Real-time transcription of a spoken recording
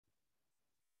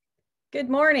Good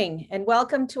morning and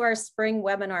welcome to our spring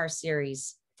webinar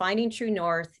series, Finding True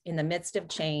North in the Midst of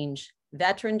Change,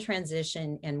 Veteran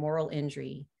Transition and Moral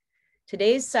Injury.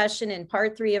 Today's session in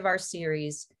part 3 of our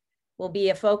series will be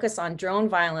a focus on drone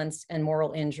violence and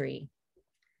moral injury.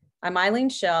 I'm Eileen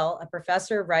Schell, a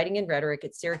professor of writing and rhetoric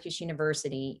at Syracuse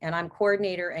University, and I'm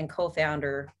coordinator and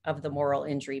co-founder of the Moral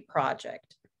Injury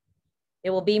Project.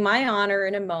 It will be my honor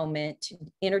in a moment to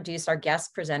introduce our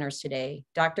guest presenters today,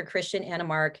 Dr. Christian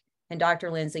Enemark and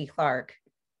Dr. Lindsay Clark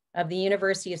of the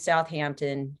University of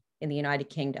Southampton in the United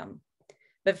Kingdom.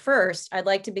 But first, I'd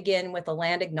like to begin with a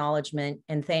land acknowledgement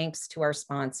and thanks to our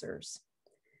sponsors.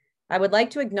 I would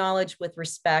like to acknowledge with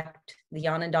respect the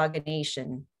Onondaga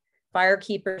Nation,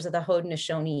 firekeepers of the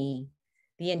Haudenosaunee,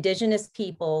 the indigenous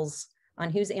peoples on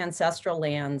whose ancestral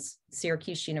lands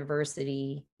Syracuse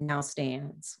University now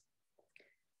stands.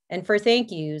 And for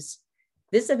thank yous,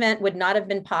 this event would not have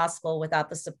been possible without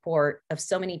the support of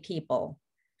so many people.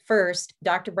 First,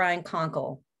 Dr. Brian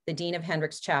Conkle, the Dean of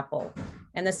Hendricks Chapel,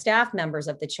 and the staff members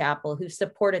of the chapel who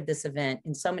supported this event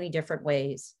in so many different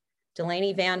ways.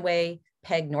 Delaney Vanway,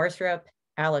 Peg Northrup,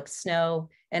 Alex Snow,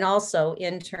 and also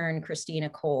intern Christina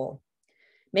Cole.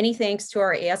 Many thanks to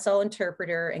our ASL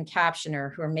interpreter and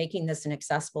captioner who are making this an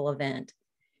accessible event.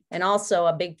 And also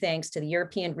a big thanks to the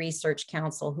European Research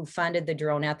Council who funded the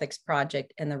DRONETHICS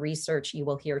project and the research you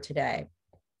will hear today.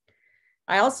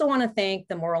 I also want to thank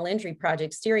the Moral Injury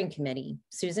Project Steering Committee,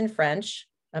 Susan French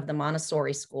of the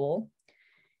Montessori School,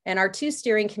 and our 2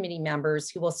 steering committee members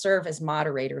who will serve as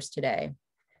moderators today.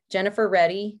 Jennifer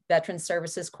Reddy, Veteran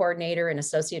Services Coordinator and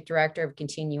Associate Director of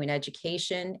Continuing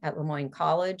Education at Lemoyne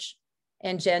College,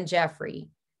 and Jen Jeffrey,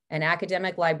 an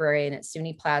academic librarian at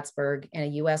SUNY Plattsburgh and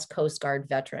a U.S. Coast Guard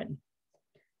veteran.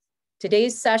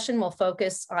 Today's session will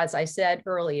focus, as I said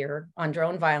earlier, on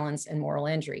drone violence and moral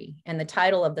injury. And the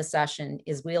title of the session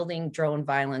is Wielding Drone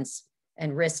Violence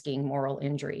and Risking Moral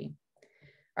Injury.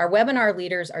 Our webinar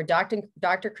leaders are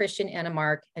Dr. Christian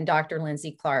Enemark and Dr.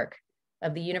 Lindsay Clark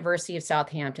of the University of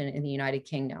Southampton in the United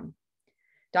Kingdom.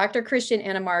 Dr. Christian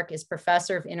Enemark is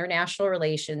Professor of International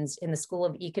Relations in the School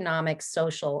of Economics,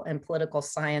 Social, and Political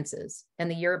Sciences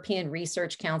and the European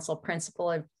Research Council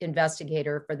Principal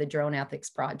Investigator for the DRONETHICS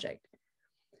project.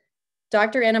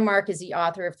 Dr. Enemark is the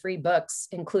author of 3 books,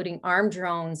 including Armed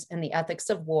Drones and the Ethics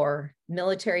of War,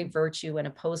 Military Virtue in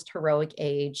a Post-Heroic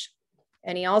Age,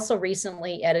 and he also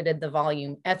recently edited the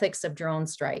volume Ethics of Drone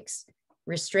Strikes,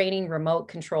 Restraining Remote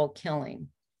Control Killing.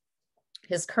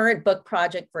 His current book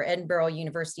project for Edinburgh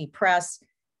University Press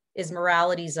is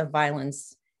Moralities of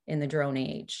Violence in the Drone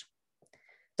Age.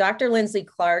 Dr. Lindsay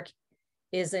Clark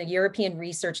is a European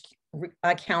Research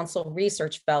Council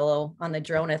Research Fellow on the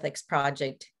DRONETHICS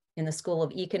project in the School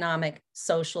of Economic,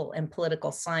 Social, and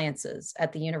Political Sciences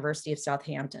at the University of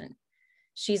Southampton.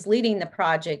 She's leading the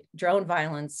project Drone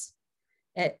Violence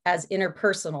as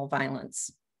Interpersonal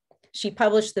Violence. She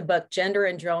published the book Gender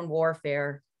and Drone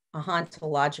Warfare, a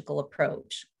Hauntological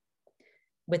Approach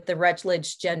with the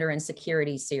Rutledge Gender and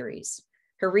Security series.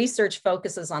 Her research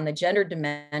focuses on the gender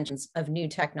dimensions of new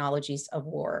technologies of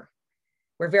war.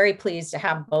 We're very pleased to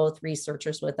have both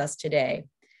researchers with us today.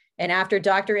 And after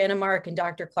Dr. Enemark and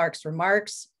Dr. Clark's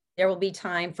remarks, there will be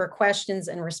time for questions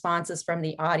and responses from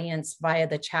the audience via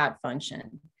the chat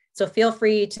function. So feel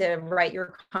free to write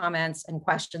your comments and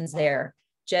questions there.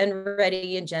 Jen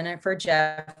Reddy and Jennifer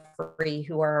Jeffrey,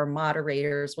 who are our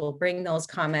moderators, will bring those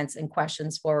comments and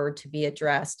questions forward to be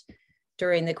addressed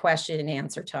during the question and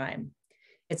answer time.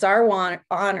 It's our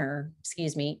honor,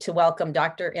 to welcome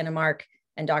Dr. Enemark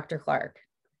and Dr. Clark.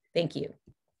 Thank you.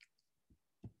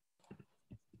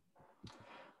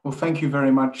 Well, thank you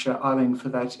very much, Eileen, for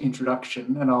that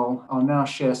introduction. And I'll now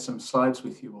share some slides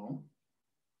with you all.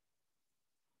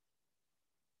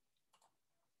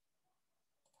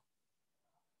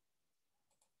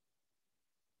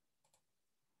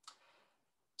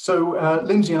 So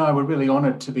Lindsay and I were really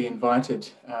honoured to be invited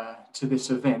to this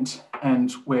event,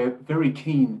 and we're very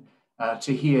keen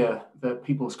to hear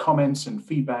people's comments and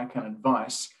feedback and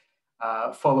advice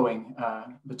following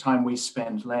the time we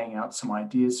spend laying out some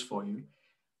ideas for you.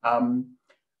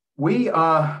 We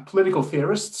are political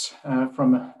theorists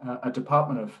from a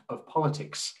department of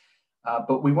politics,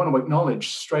 but we want to acknowledge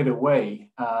straight away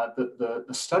that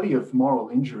the study of moral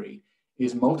injury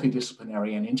is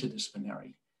multidisciplinary and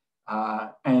interdisciplinary.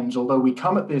 And although we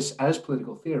come at this as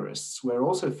political theorists, we're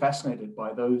also fascinated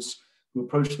by those who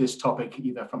approach this topic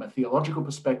either from a theological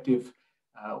perspective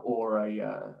or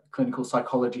a clinical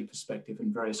psychology perspective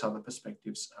and various other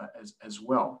perspectives as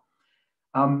well.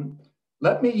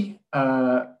 Let me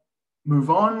move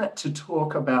on to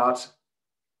talk about,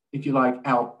 if you like,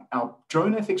 our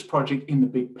DRONETHICS project in the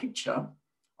big picture.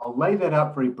 I'll lay that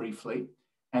out very briefly,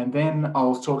 and then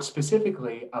I'll talk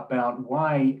specifically about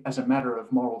why, as a matter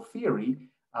of moral theory,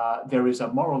 there is a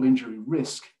moral injury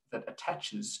risk that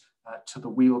attaches to the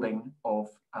wielding of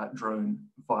drone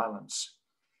violence.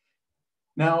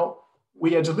 Now,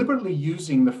 we are deliberately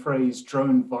using the phrase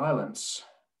drone violence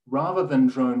rather than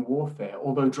drone warfare,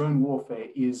 although drone warfare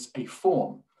is a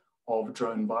form of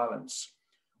drone violence.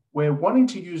 We're wanting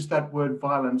to use that word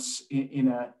violence in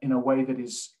a way that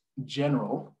is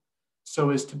general, so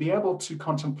as to be able to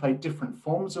contemplate different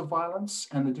forms of violence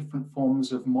and the different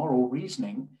forms of moral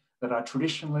reasoning that are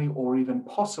traditionally or even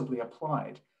possibly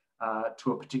applied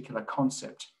to a particular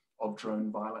concept of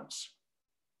drone violence.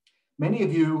 Many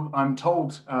of you, I'm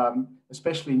told,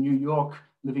 especially in New York,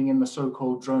 living in the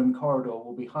so-called drone corridor,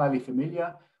 will be highly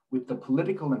familiar with the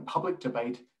political and public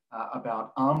debate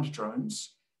about armed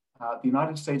drones. The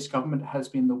United States government has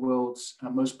been the world's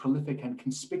most prolific and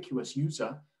conspicuous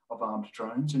user of armed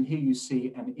drones. And here you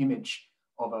see an image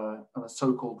of a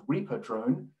so-called Reaper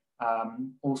drone,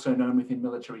 also known within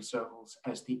military circles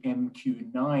as the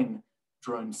MQ-9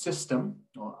 drone system,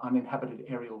 or uninhabited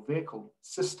aerial vehicle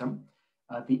system.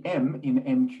 The M in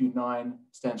MQ-9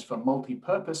 stands for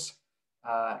multi-purpose,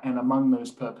 and among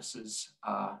those purposes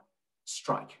are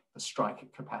the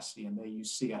strike capacity. And there you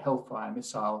see a Hellfire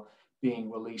missile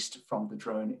being released from the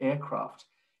drone aircraft.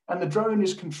 And the drone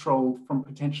is controlled from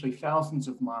potentially thousands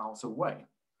of miles away.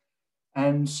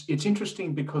 And it's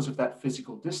interesting because of that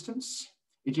physical distance.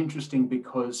 It's interesting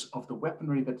because of the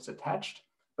weaponry that's attached.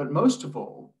 But most of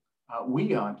all,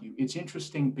 we argue it's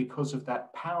interesting because of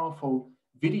that powerful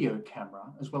video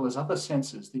camera, as well as other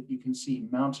sensors that you can see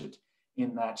mounted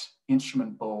in that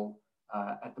instrument bowl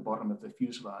at the bottom of the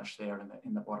fuselage there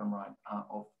in the bottom right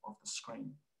of the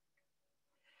screen.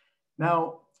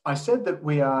 Now, I said that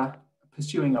we are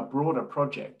pursuing a broader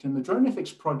project, and the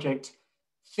DRONETHICS project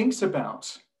thinks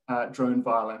about drone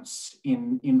violence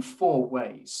in 4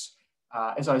 ways.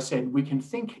 As I said, we can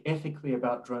think ethically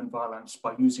about drone violence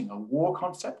by using a war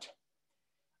concept.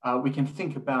 We can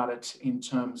think about it in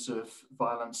terms of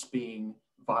violence being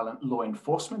violent law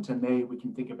enforcement, and there we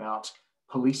can think about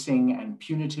policing and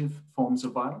punitive forms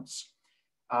of violence.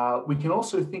 We can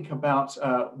also think about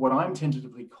what I'm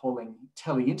tentatively calling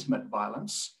tele-intimate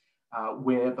violence,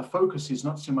 where the focus is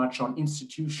not so much on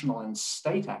institutional and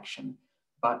state action,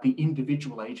 but the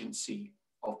individual agency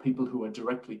of people who are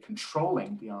directly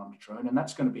controlling the armed drone, and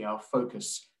that's going to be our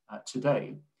focus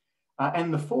today.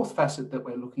 And the 4th facet that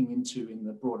we're looking into in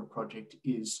the broader project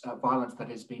is violence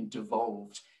that has been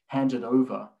devolved, handed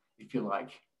over, if you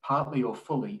like, partly or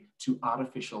fully to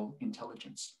artificial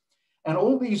intelligence. And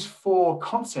all these 4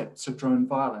 concepts of drone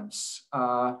violence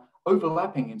are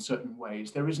overlapping in certain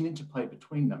ways. There is an interplay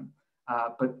between them.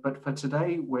 But for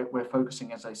today, we're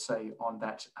focusing, as I say, on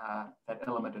that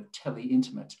element of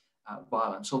tele-intimate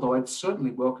violence, although I'd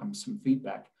certainly welcome some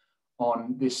feedback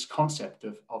on this concept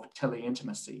of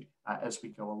tele-intimacy as we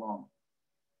go along.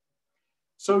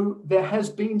 So there has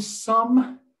been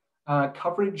some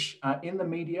coverage in the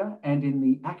media and in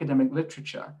the academic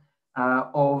literature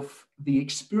of the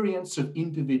experience of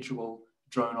individual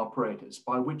drone operators,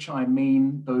 by which I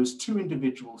mean those 2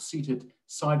 individuals seated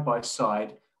side by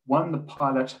side, one the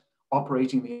pilot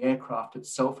operating the aircraft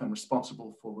itself and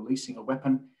responsible for releasing a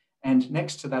weapon, and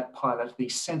next to that pilot, the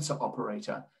sensor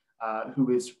operator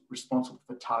who is responsible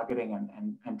for targeting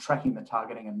and tracking the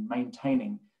targeting and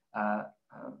maintaining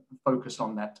focus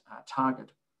on that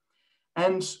target.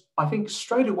 And I think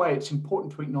straight away, it's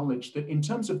important to acknowledge that in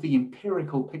terms of the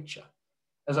empirical picture,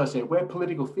 as I said, we're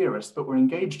political theorists, but we're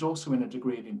engaged also in a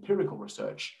degree of empirical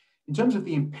research. In terms of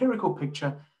the empirical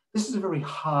picture, this is a very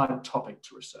hard topic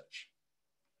to research.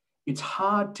 It's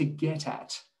hard to get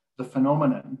at the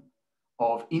phenomenon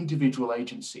of individual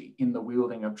agency in the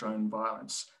wielding of drone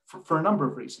violence for a number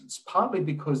of reasons, partly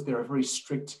because there are very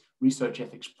strict research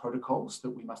ethics protocols that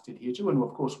we must adhere to. And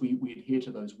of course, we adhere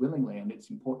to those willingly, and it's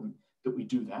important that we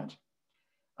do that,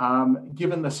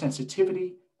 given the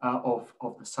sensitivity of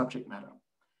the subject matter.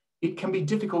 It can be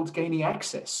difficult gaining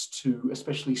access to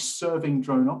especially serving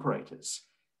drone operators.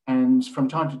 And from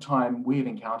time to time, we have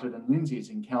encountered, and Lindsay has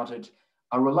encountered,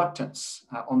 a reluctance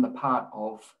on the part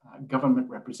of government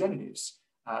representatives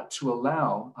to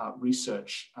allow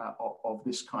research of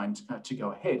this kind to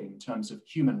go ahead in terms of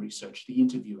human research, the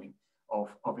interviewing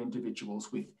of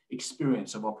individuals with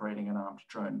experience of operating an armed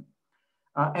drone.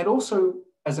 And also,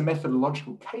 as a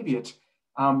methodological caveat,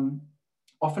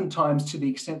 oftentimes to the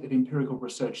extent that empirical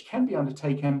research can be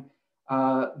undertaken,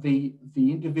 the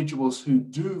individuals who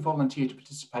do volunteer to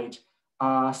participate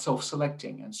are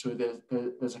self-selecting. And so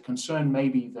there's a concern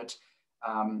maybe that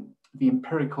the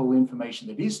empirical information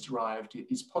that is derived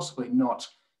is possibly not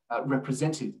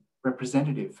representative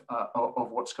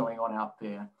of what's going on out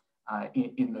there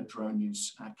in the drone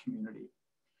use community.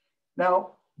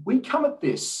 Now, we come at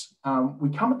this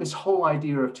whole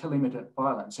idea of telematic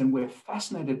violence, and we're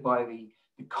fascinated by the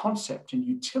concept and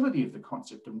utility of the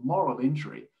concept of moral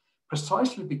injury,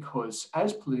 precisely because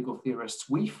as political theorists,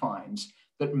 we find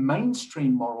that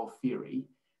mainstream moral theory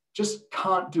just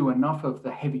can't do enough of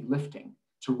the heavy lifting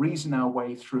to reason our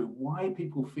way through why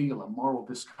people feel a moral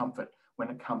discomfort when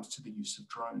it comes to the use of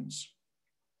drones.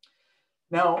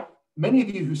 Now, many of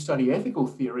you who study ethical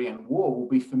theory and war will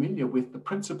be familiar with the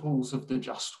principles of the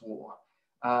just war.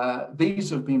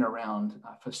 These have been around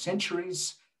for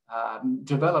centuries,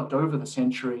 developed over the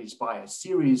centuries by a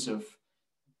series of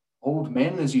old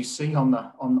men, as you see on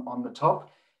the top.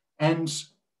 And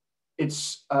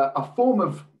it's a form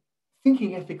of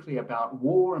thinking ethically about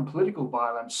war and political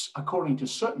violence according to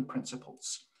certain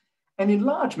principles. And in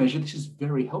large measure, this is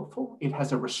very helpful. It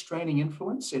has a restraining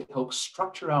influence. It helps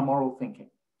structure our moral thinking.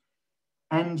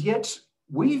 And yet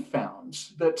we've found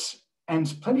that,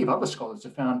 and plenty of other scholars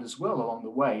have found as well along the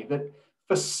way, that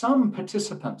for some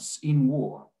participants in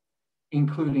war,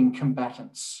 including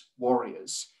combatants,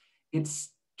 warriors, it's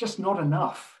just not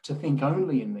enough to think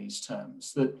only in these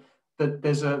terms, that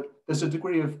there's a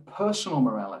degree of personal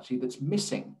morality that's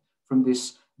missing from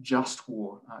this just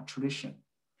war tradition.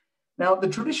 Now, the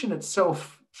tradition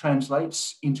itself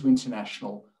translates into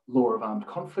international law of armed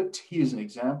conflict. Here's an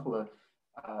example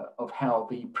of how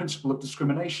the principle of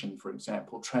discrimination, for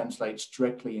example, translates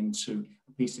directly into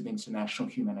a piece of international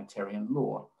humanitarian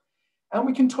law. And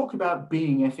we can talk about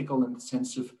being ethical in the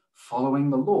sense of following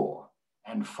the law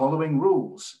and following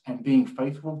rules and being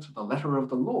faithful to the letter of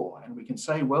the law. And we can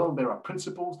say, well, there are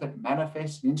principles that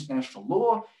manifest in international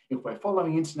law. If we're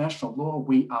following international law,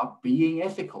 we are being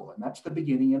ethical. And that's the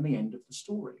beginning and the end of the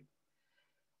story.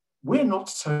 We're not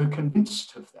so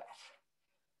convinced of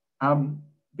that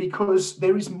because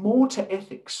there is more to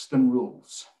ethics than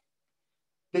rules.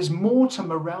 There's more to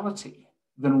morality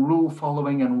than rule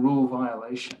following and rule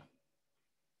violation.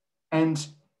 And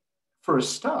for a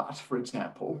start, for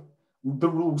example, the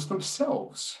rules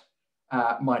themselves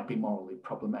might be morally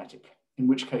problematic, in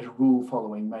which case rule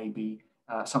following may be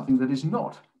something that is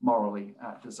not morally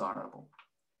desirable.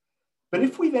 But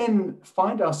if we then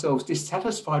find ourselves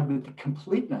dissatisfied with the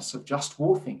completeness of just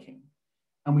war thinking,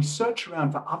 and we search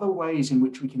around for other ways in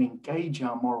which we can engage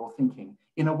our moral thinking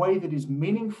in a way that is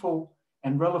meaningful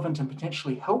and relevant and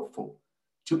potentially helpful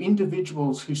to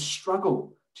individuals who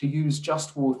struggle to use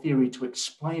just war theory to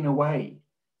explain away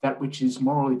that which is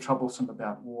morally troublesome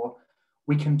about war,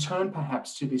 we can turn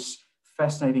perhaps to this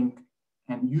fascinating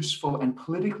and useful and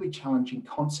politically challenging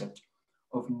concept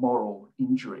of moral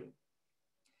injury.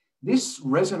 This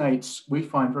resonates, we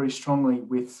find, very strongly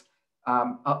with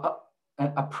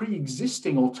a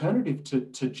pre-existing alternative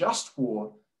to just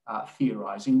war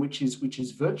theorizing, which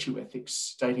is virtue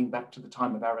ethics, dating back to the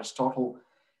time of Aristotle.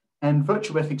 And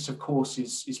virtue ethics, of course,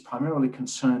 is primarily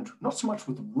concerned not so much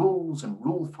with rules and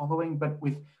rule following, but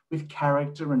with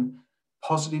character and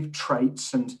positive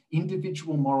traits and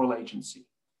individual moral agency.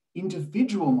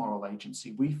 Individual moral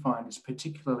agency, we find, is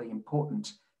particularly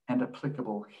important and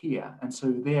applicable here. And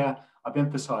so there, I've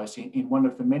emphasized in one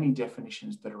of the many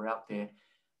definitions that are out there,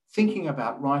 thinking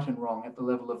about right and wrong at the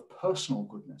level of personal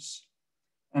goodness.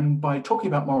 And by talking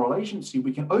about moral agency,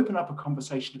 we can open up a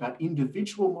conversation about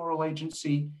individual moral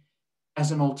agency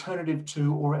as an alternative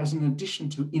to, or as an addition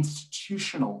to,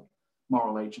 institutional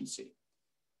moral agency.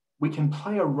 We can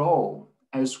play a role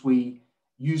as we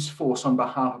use force on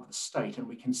behalf of the state, and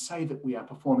we can say that we are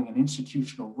performing an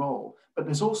institutional role, but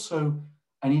there's also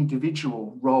an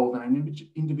individual role and an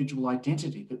individual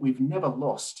identity that we've never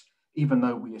lost, even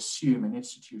though we assume an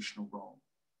institutional role.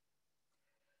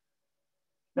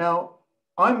 Now,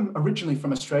 I'm originally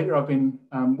from Australia. I've been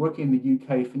working in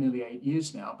the UK for nearly 8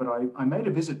 years now, but I made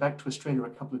a visit back to Australia a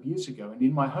couple of years ago. And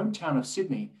in my hometown of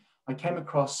Sydney, I came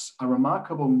across a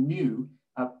remarkable new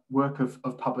work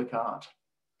of public art.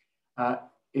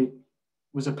 It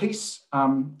was a piece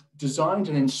designed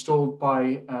and installed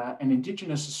by an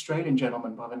Indigenous Australian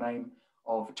gentleman by the name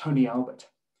of Tony Albert.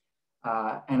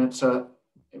 And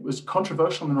it was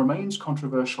controversial and remains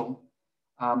controversial.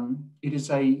 It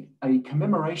is a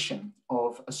commemoration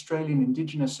of Australian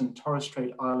Indigenous and Torres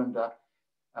Strait Islander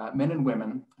men and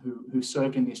women who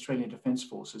served in the Australian Defence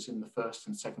Forces in the First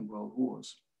and Second World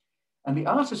Wars. And the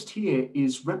artist here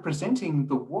is representing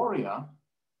the warrior,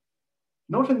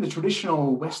 not in the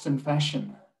traditional Western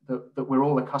fashion that we're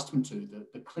all accustomed to,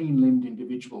 the clean-limbed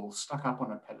individual stuck up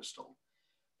on a pedestal.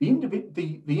 The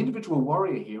individual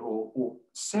warrior here, or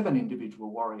 7 individual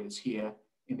warriors here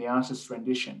in the artist's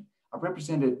rendition, are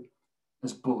represented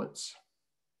as bullets.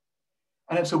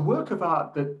 And it's a work of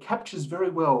art that captures very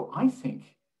well, I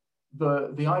think,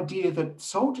 the idea that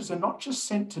soldiers are not just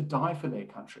sent to die for their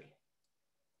country,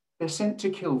 they're sent to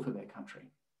kill for their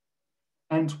country.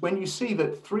 And when you see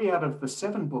that 3 out of the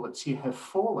 7 bullets here have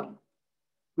fallen,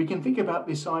 we can think about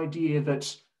this idea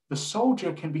that the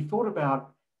soldier can be thought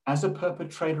about as a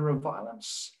perpetrator of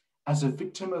violence, as a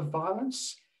victim of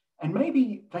violence, and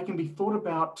maybe they can be thought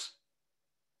about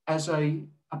as a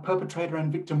perpetrator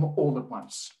and victim all at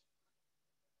once.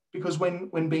 Because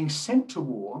when being sent to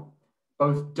war,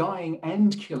 both dying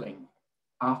and killing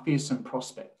are fearsome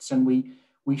prospects, and we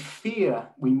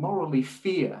morally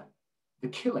fear the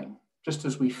killing, just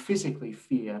as we physically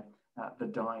fear the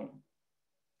dying.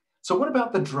 So what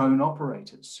about the drone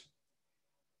operators?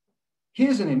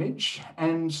 Here's an image,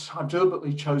 and I've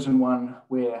deliberately chosen one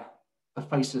where the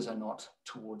faces are not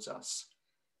towards us.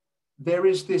 There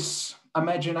is this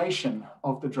imagination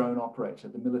of the drone operator,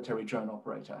 the military drone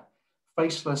operator,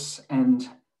 faceless and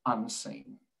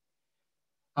unseen.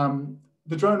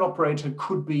 The drone operator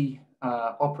could be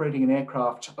operating an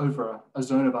aircraft over a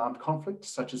zone of armed conflict,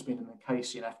 such as been in the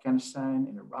case in Afghanistan,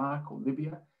 in Iraq, or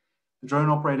Libya. The drone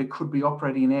operator could be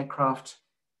operating an aircraft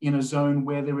in a zone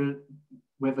where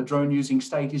the drone using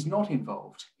state is not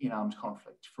involved in armed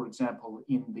conflict. For example,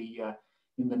 in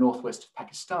the northwest of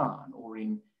Pakistan, or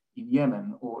in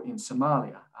Yemen, or in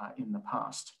Somalia in the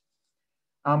past.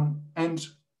 And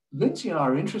Lindsay and I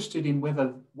are interested in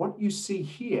whether what you see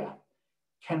here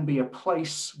can be a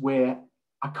place where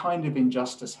a kind of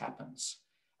injustice happens.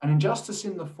 An injustice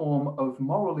in the form of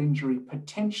moral injury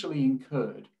potentially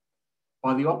incurred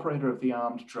by the operator of the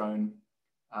armed drone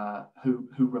who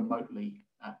remotely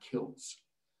kills.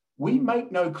 We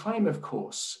make no claim, of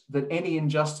course, that any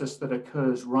injustice that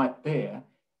occurs right there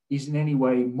is in any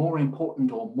way more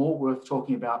important or more worth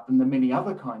talking about than the many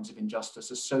other kinds of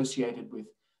injustice associated with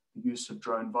the use of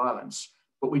drone violence.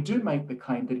 But we do make the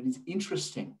claim that it is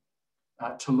interesting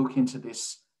to look into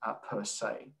this per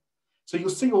se. So you'll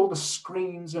see all the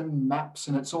screens and maps,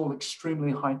 and it's all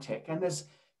extremely high tech. And there's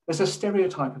a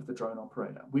stereotype of the drone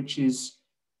operator, which is,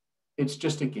 it's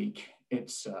just a geek.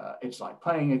 It's like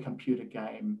playing a computer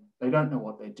game. They don't know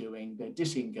what they're doing. They're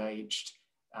disengaged.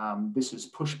 This is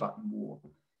push button war.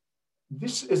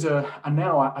 This is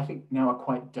I think now a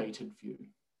quite dated view.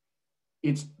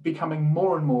 It's becoming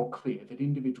more and more clear that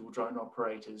individual drone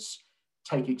operators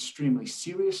take extremely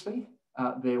seriously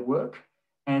their work,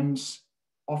 and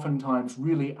oftentimes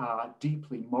really are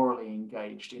deeply morally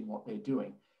engaged in what they're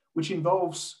doing, which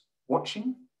involves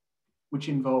watching, which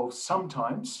involves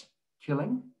sometimes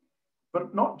killing,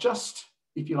 but not just,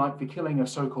 if you like, the killing of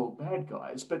so-called bad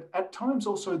guys, but at times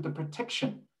also the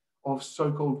protection of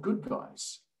so-called good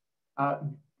guys.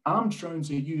 Armed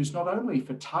drones are used not only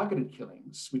for targeted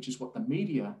killings, which is what the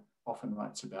media often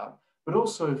writes about, but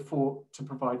also to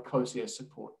provide close air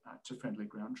support to friendly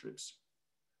ground troops.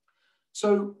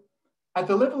 So at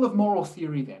the level of moral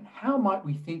theory then, how might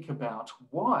we think about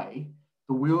why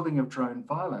the wielding of drone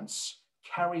violence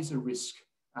carries a risk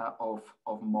of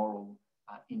moral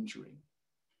injury?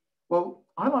 Well,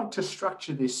 I like to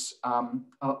structure this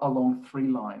along 3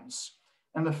 lines.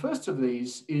 And the first of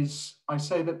these is, I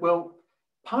say that, well,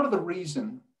 part of the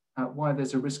reason why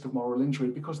there's a risk of moral injury,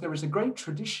 because there is a great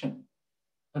tradition,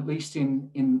 at least in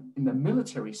the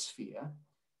military sphere,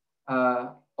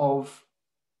 of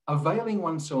availing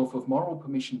oneself of moral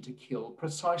permission to kill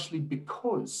precisely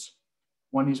because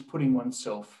one is putting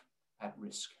oneself at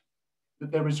risk.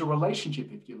 That there is a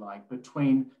relationship, if you like,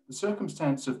 between the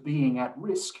circumstance of being at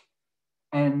risk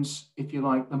and, if you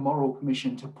like, the moral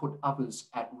permission to put others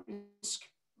at risk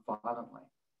violently.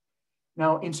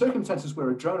 Now, in circumstances where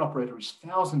a drone operator is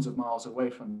thousands of miles away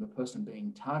from the person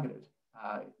being targeted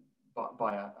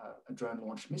by a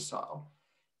drone-launched missile,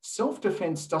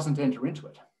 self-defense doesn't enter into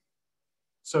it.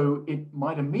 So it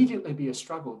might immediately be a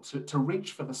struggle to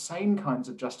reach for the same kinds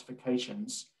of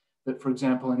justifications that, for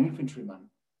example, an infantryman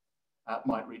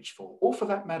might reach for, or for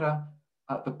that matter,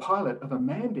 the pilot of a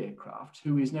manned aircraft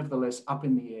who is nevertheless up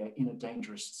in the air in a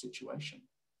dangerous situation.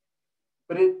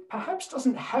 But it perhaps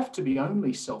doesn't have to be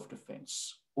only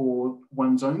self-defense or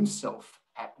one's own self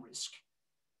at risk.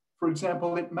 For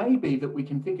example, it may be that we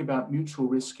can think about mutual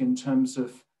risk in terms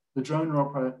of the drone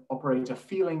operator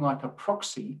feeling like a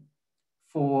proxy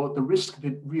for the risk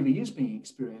that really is being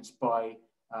experienced by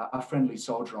a friendly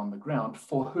soldier on the ground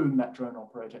for whom that drone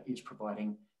operator is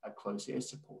providing a close air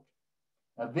support.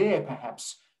 Now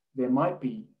perhaps there might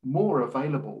be more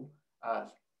available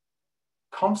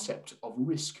concept of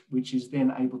risk, which is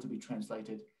then able to be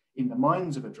translated in the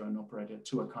minds of a drone operator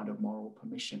to a kind of moral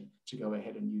permission to go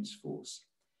ahead and use force.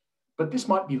 But this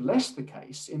might be less the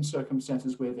case in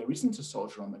circumstances where there isn't a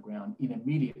soldier on the ground in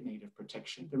immediate need of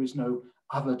protection. There is no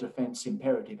other defense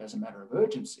imperative as a matter of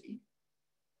urgency.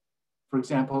 For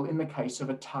example, in the case of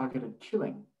a targeted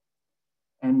killing.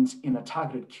 And in a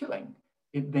targeted killing,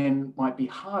 it then might be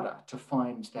harder to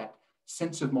find that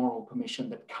sense of moral permission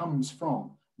that comes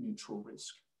from mutual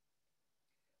risk.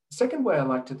 The second way I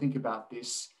like to think about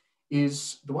this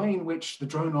is the way in which the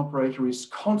drone operator is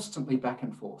constantly back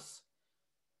and forth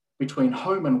between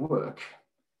home and work,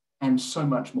 and so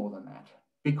much more than that.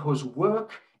 Because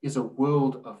work is a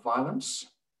world of violence.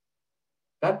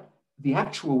 That the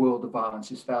actual world of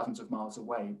violence is thousands of miles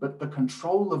away, but the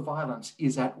control of violence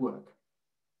is at work.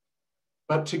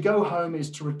 But to go home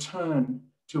is to return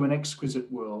to an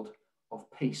exquisite world of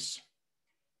peace.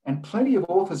 And plenty of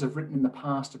authors have written in the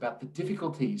past about the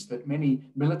difficulties that many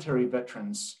military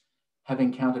veterans have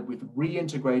encountered with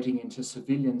reintegrating into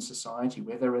civilian society,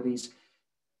 where there are these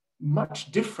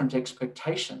much different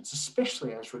expectations,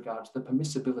 especially as regards the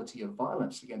permissibility of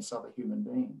violence against other human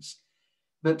beings,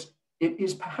 that it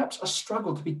is perhaps a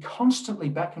struggle to be constantly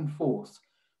back and forth,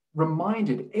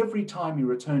 reminded every time you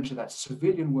return to that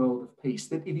civilian world of peace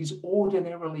that it is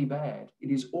ordinarily bad, it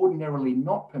is ordinarily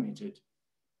not permitted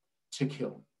to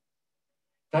kill.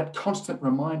 That constant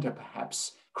reminder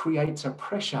perhaps creates a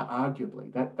pressure,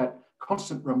 arguably, that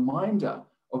constant reminder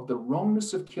of the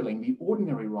wrongness of killing, the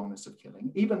ordinary wrongness of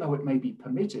killing, even though it may be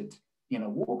permitted in a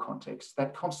war context,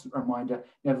 that constant reminder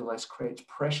nevertheless creates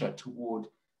pressure toward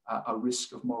a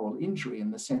risk of moral injury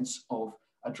in the sense of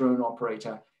a drone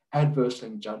operator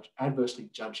adversely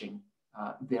judging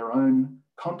their own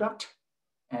conduct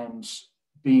and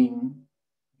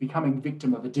becoming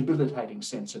victim of a debilitating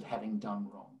sense of having done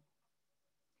wrong.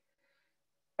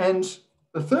 And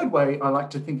the third way I like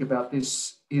to think about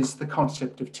this is the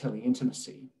concept of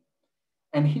tele-intimacy.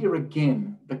 And here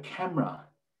again, the camera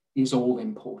is all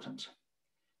important.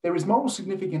 There is moral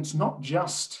significance not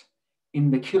just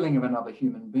in the killing of another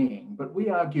human being, but we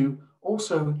argue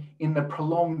also in the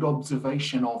prolonged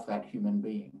observation of that human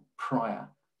being prior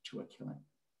to a killing.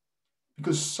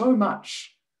 Because so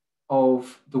much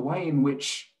of the way in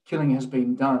which killing has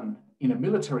been done in a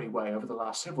military way over the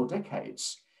last several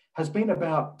decades has been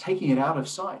about taking it out of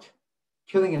sight,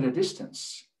 killing at a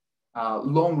distance,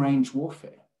 long-range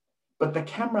warfare. But the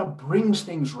camera brings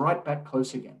things right back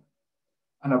close again,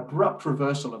 an abrupt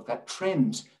reversal of that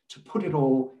trend to put it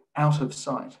all out of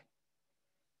sight.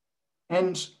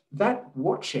 And that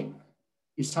watching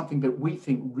is something that we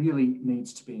think really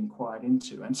needs to be inquired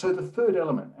into. And so the third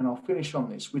element, and I'll finish on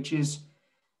this, which is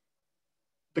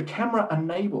the camera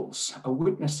enables a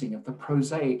witnessing of the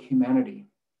prosaic humanity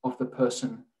of the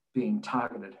person being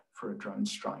targeted for a drone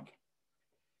strike.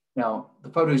 Now, the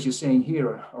photos you're seeing here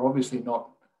are obviously not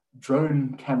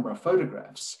drone camera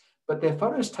photographs, but they're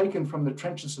photos taken from the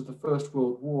trenches of the First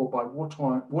World War by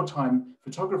wartime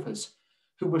photographers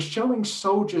who were showing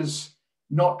soldiers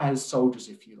not as soldiers,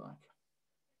 if you like.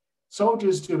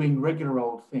 Soldiers doing regular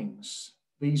old things,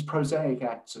 these prosaic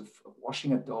acts of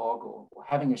washing a dog or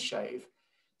having a shave.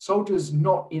 Soldiers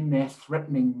not in their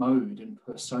threatening mode and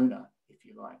persona, if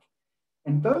you like.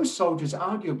 And those soldiers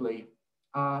arguably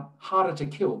are harder to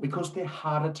kill because they're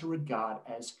harder to regard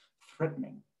as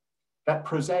threatening. That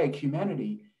prosaic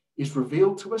humanity is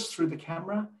revealed to us through the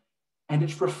camera, and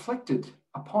it's reflected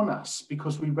upon us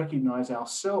because we recognize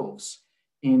ourselves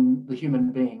in the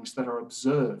human beings that are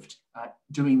observed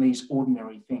doing these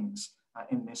ordinary things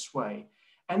in this way.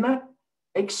 And that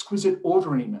exquisite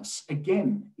orderliness,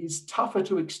 again, is tougher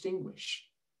to extinguish.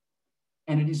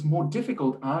 And it is more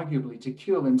difficult, arguably, to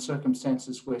kill in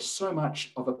circumstances where so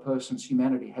much of a person's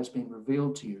humanity has been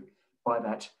revealed to you by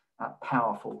that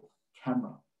powerful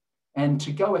camera. And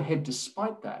to go ahead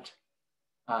despite that,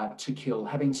 to kill,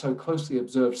 having so closely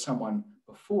observed someone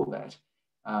before that,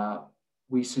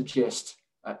 we suggest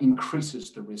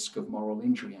increases the risk of moral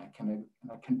injury and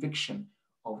a conviction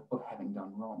of having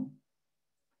done wrong.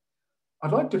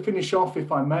 I'd like to finish off,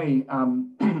 if I may,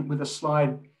 with a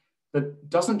slide that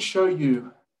doesn't show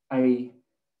you an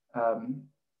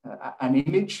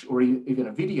image or even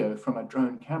a video from a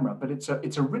drone camera, but it's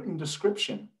a written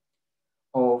description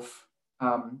of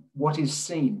what is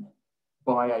seen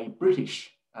by a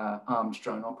British armed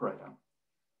drone operator.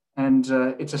 And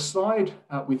it's a slide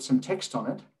with some text on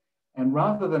it. And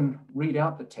rather than read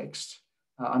out the text,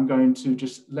 I'm going to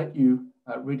just let you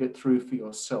read it through for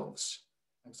yourselves,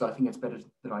 because I think it's better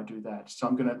that I do that. So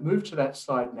I'm going to move to that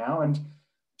slide now. And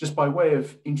just by way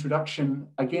of introduction,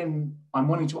 again, I'm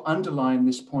wanting to underline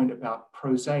this point about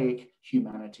prosaic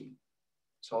humanity.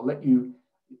 So I'll let you,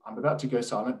 I'm about to go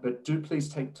silent, but do please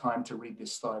take time to read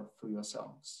this slide for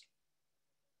yourselves.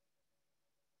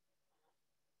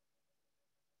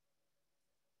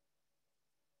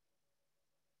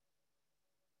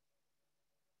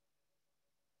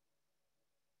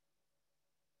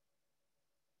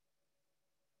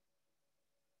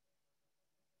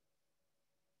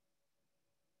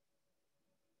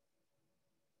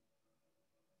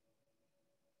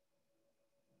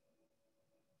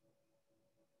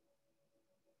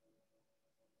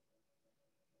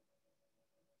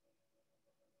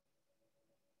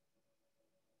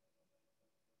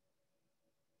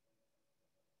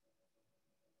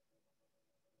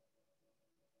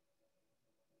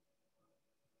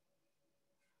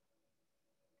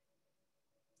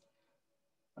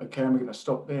 Okay, I'm going to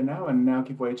stop there now and now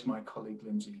give way to my colleague,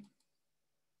 Lindsay.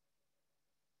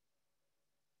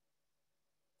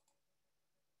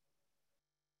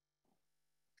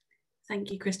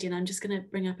 Thank you, Christian. I'm just going to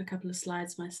bring up a couple of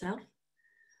slides myself.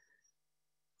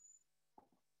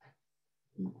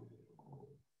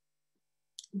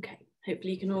 Okay,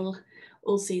 hopefully you can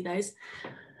all see those.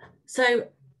 So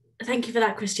thank you for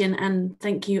that, Christian, and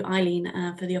thank you, Eileen,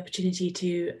 for the opportunity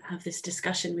to have this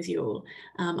discussion with you all.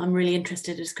 I'm really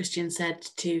interested, as Christian said,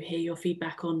 to hear your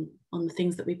feedback on the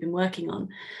things that we've been working on.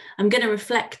 I'm going to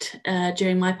reflect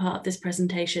during my part of this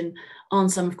presentation on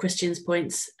some of Christian's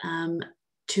points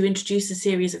to introduce a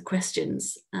series of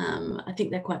questions. I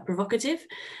think they're quite provocative,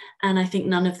 and I think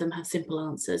none of them have simple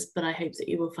answers, but I hope that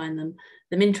you will find them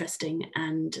interesting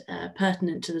and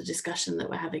pertinent to the discussion that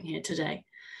we're having here today.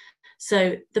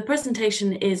 So the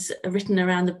presentation is written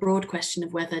around the broad question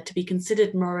of whether, to be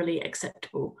considered morally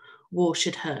acceptable, war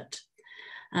should hurt.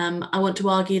 I want to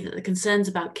argue that the concerns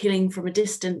about killing from a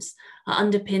distance are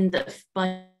underpinned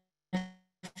by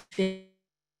physical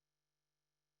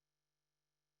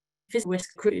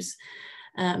risk crews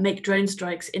make drone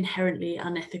strikes inherently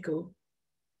unethical.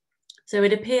 So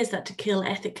it appears that to kill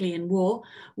ethically in war,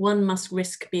 one must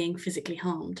risk being physically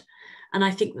harmed. And I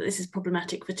think that this is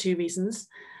problematic for two reasons.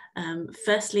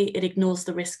 Firstly, it ignores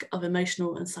the risk of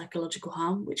emotional and psychological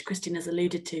harm, which Christian has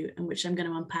alluded to and which I'm going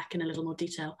to unpack in a little more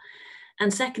detail.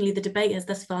 And secondly, the debate has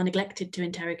thus far neglected to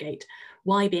interrogate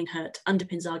why being hurt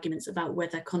underpins arguments about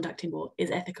whether conduct in war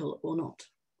is ethical or not.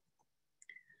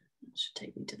 That should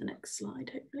take me to the next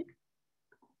slide, hopefully,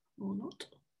 or not.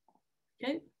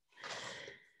 Okay.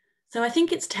 So I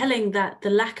think it's telling that the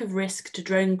lack of risk to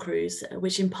drone crews,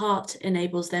 which in part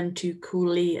enables them to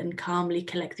coolly and calmly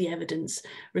collect the evidence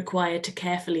required to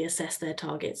carefully assess their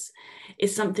targets,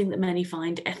 is something that many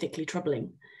find ethically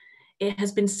troubling. It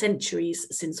has been centuries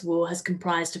since war has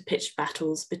comprised of pitched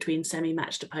battles between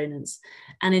semi-matched opponents.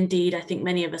 And indeed, I think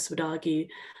many of us would argue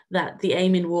that the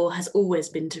aim in war has always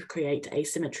been to create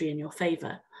asymmetry in your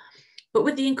favour. But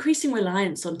with the increasing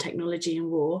reliance on technology in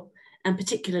war, and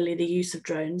particularly the use of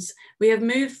drones, we have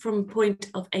moved from a point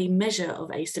of a measure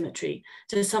of asymmetry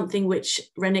to something which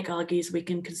Rennick argues we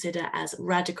can consider as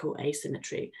radical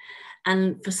asymmetry.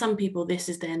 And for some people, this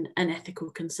is then an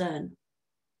ethical concern.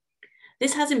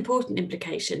 This has important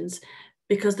implications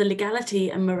because the legality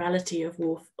and morality of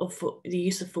the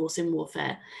use of force in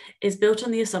warfare is built on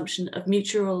the assumption of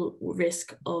mutual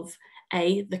risk of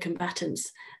A, the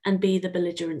combatants, and B, the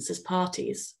belligerents as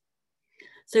parties.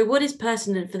 So what is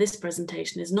pertinent for this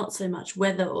presentation is not so much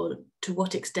whether or to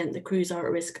what extent the crews are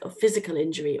at risk of physical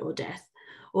injury or death,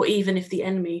 or even if the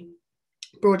enemy,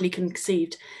 broadly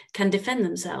conceived, can defend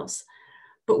themselves,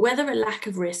 but whether a lack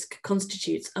of risk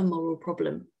constitutes a moral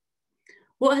problem.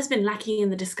 What has been lacking in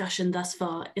the discussion thus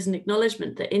far is an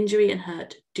acknowledgement that injury and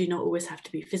hurt do not always have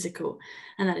to be physical,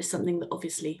 and that is something that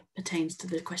obviously pertains to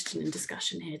the question and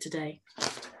discussion here today.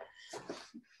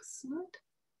 Next slide.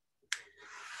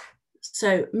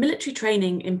 So military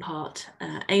training, in part,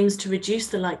 aims to reduce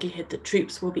the likelihood that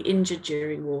troops will be injured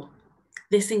during war.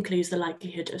 This includes the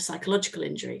likelihood of psychological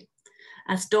injury.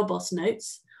 As Dobos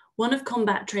notes, one of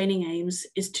combat training aims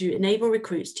is to enable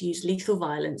recruits to use lethal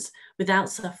violence without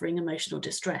suffering emotional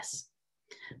distress.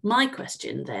 My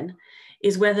question, then,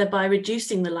 is whether by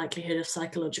reducing the likelihood of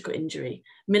psychological injury,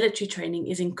 military training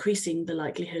is increasing the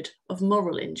likelihood of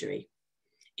moral injury.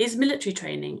 Is military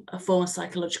training a form of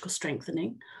psychological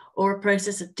strengthening or a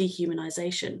process of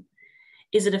dehumanization?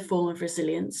 Is it a form of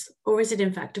resilience, or is it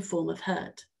in fact a form of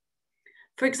hurt?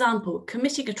 For example,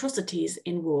 committing atrocities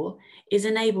in war is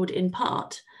enabled in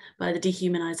part by the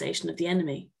dehumanization of the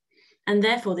enemy, and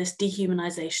therefore this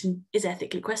dehumanization is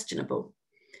ethically questionable.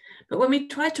 But when we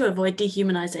try to avoid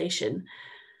dehumanization,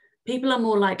 people are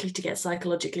more likely to get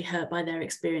psychologically hurt by their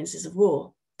experiences of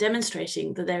war,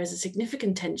 demonstrating that there is a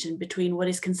significant tension between what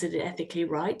is considered ethically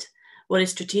right, what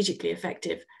is strategically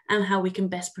effective, and how we can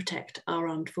best protect our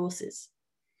armed forces.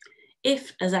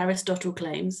 If, as Aristotle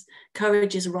claims,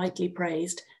 courage is rightly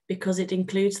praised because it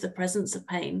includes the presence of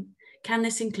pain, can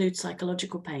this include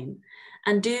psychological pain?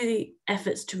 And do the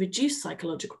efforts to reduce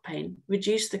psychological pain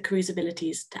reduce the crew's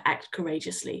abilities to act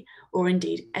courageously or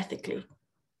indeed ethically?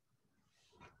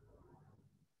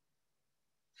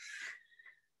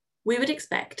 We would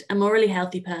expect a morally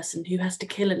healthy person who has to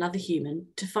kill another human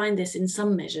to find this in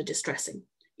some measure distressing,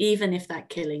 even if that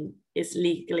killing is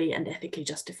legally and ethically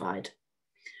justified.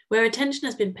 Where attention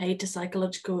has been paid to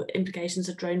psychological implications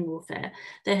of drone warfare,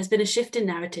 there has been a shift in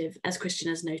narrative, as Christian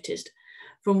has noticed,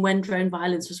 from when drone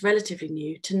violence was relatively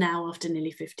new to now after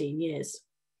nearly 15 years.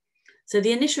 So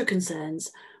the initial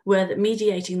concerns were that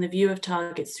mediating the view of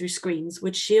targets through screens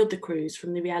would shield the crews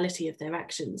from the reality of their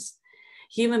actions.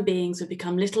 Human beings would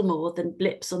become little more than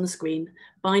blips on the screen,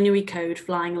 binary code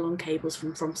flying along cables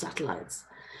from satellites.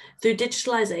 Through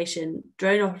digitalization,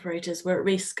 drone operators were at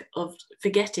risk of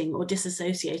forgetting or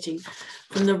disassociating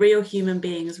from the real human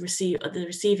beings at the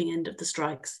receiving end of the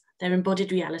strikes, their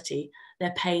embodied reality,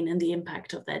 their pain, and the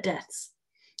impact of their deaths.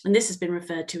 And this has been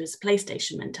referred to as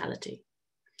PlayStation mentality.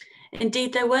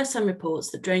 Indeed, there were some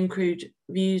reports that drone crews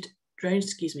viewed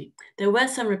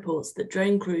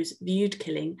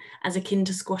killing as akin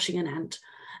to squashing an ant,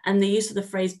 and the use of the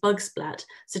phrase bug splat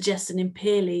suggests an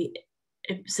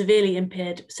severely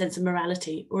impaired sense of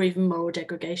morality or even moral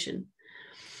degradation.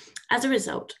 As a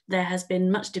result, there has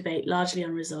been much debate, largely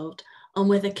unresolved, on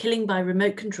whether killing by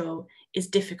remote control is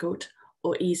difficult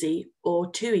or easy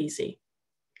or too easy.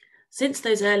 Since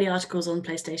those early articles on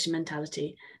PlayStation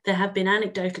mentality, there have been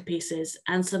anecdotal pieces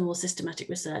and some more systematic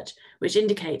research which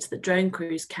indicates that drone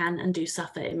crews can and do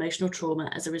suffer emotional trauma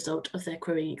as a result of their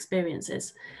crewing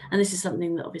experiences. And this is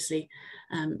something that obviously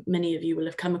many of you will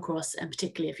have come across, and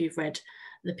particularly if you've read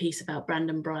the piece about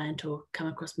Brandon Bryant or come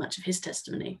across much of his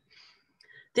testimony.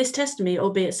 This testimony,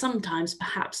 albeit sometimes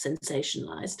perhaps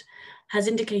sensationalized, has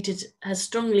indicated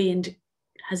strongly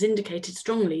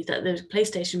that the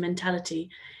PlayStation mentality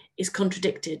is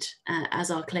contradicted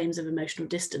as are claims of emotional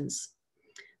distance.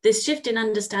 This shift in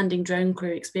understanding drone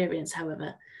crew experience,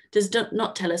 however, does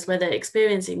not tell us whether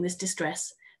experiencing this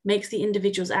distress makes the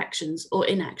individual's actions or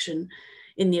inaction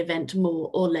in the event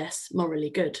more or less morally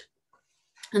good.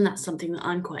 And that's something that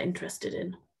I'm quite interested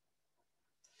in.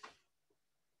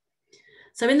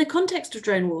 So in the context of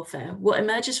drone warfare, what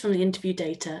emerges from the interview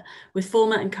data with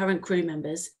former and current crew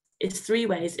members is 3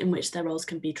 ways in which their roles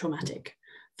can be traumatic.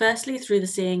 Firstly, through the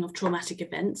seeing of traumatic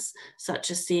events,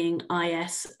 such as seeing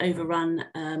IS overrun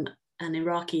an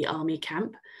Iraqi army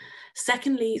camp.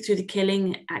 Secondly, through the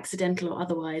killing, accidental or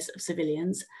otherwise, of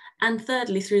civilians. And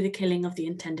thirdly, through the killing of the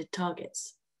intended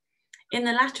targets. In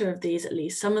the latter of these, at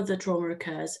least, some of the trauma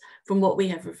occurs from what we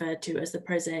have referred to as the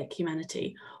prosaic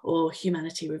humanity, or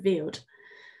humanity revealed.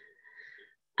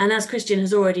 And as Christian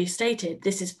has already stated,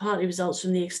 this is partly results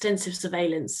from the extensive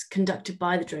surveillance conducted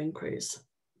by the drone crews.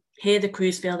 Here, the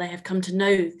crews feel they have come to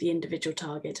know the individual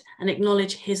target and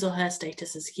acknowledge his or her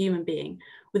status as a human being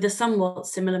with a somewhat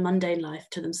similar mundane life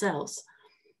to themselves.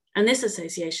 And this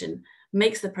association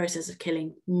makes the process of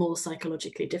killing more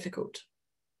psychologically difficult.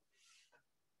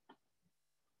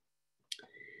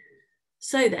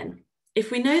 So then, if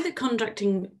we know that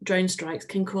conducting drone strikes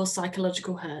can cause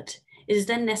psychological hurt, it is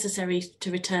then necessary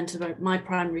to return to my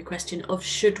primary question of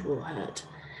should war hurt?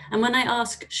 And when I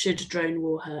ask, should drone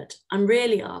war hurt, I'm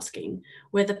really asking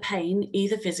whether pain,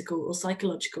 either physical or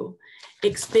psychological,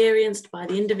 experienced by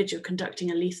the individual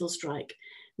conducting a lethal strike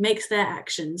makes their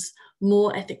actions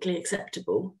more ethically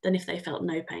acceptable than if they felt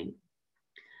no pain.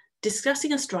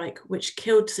 Discussing a strike which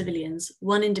killed civilians,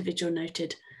 one individual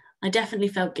noted, "I definitely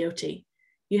felt guilty.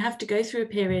 You have to go through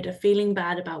a period of feeling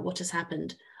bad about what has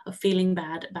happened, of feeling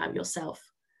bad about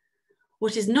yourself.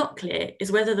 What is not clear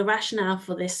is whether the rationale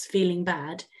for this feeling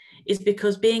bad is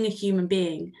because being a human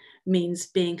being means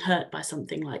being hurt by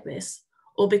something like this,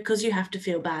 or because you have to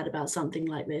feel bad about something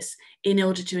like this in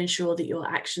order to ensure that your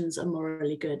actions are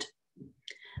morally good.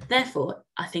 Therefore,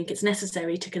 I think it's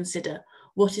necessary to consider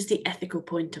what is the ethical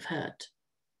point of hurt.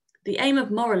 The aim of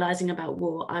moralizing about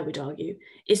war, I would argue,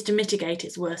 is to mitigate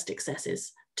its worst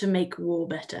excesses, to make war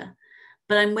better.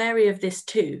 But I'm wary of this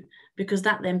too, because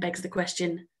that then begs the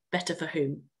question, better for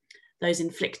whom? Those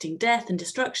inflicting death and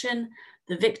destruction,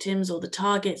 the victims or the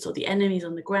targets or the enemies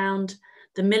on the ground,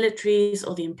 the militaries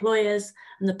or the employers,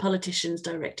 and the politicians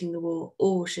directing the war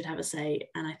all should have a say,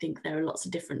 and I think there are lots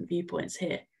of different viewpoints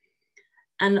here.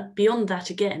 And beyond that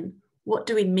again, what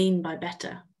do we mean by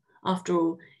better? After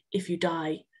all, if you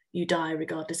die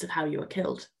regardless of how you are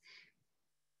killed.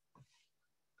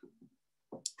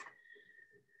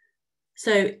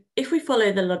 So if we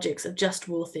follow the logics of just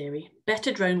war theory,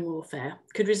 better drone warfare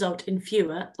could result in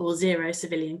fewer or 0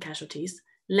 civilian casualties,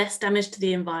 less damage to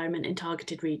the environment in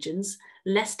targeted regions,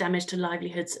 less damage to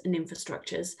livelihoods and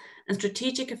infrastructures, and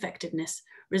strategic effectiveness,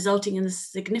 resulting in a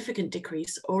significant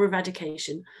decrease or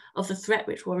eradication of the threat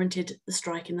which warranted the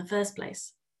strike in the first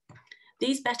place.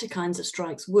 These better kinds of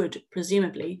strikes would,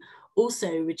 presumably,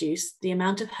 also reduce the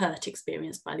amount of hurt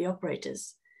experienced by the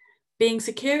operators. Being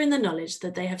secure in the knowledge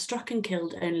that they have struck and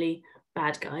killed only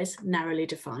bad guys, narrowly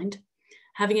defined,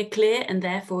 having a clear and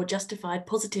therefore justified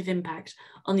positive impact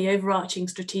on the overarching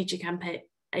strategic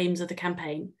aims of the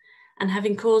campaign, and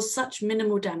having caused such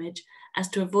minimal damage as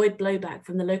to avoid blowback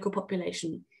from the local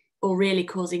population or really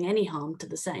causing any harm to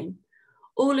the same,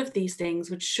 All of these things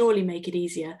would surely make it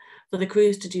easier for the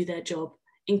crews to do their job,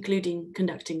 including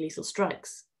conducting lethal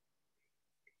strikes.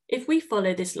 If we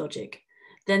follow this logic,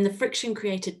 then the friction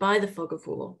created by the fog of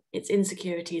war, its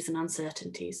insecurities and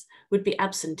uncertainties, would be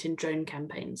absent in drone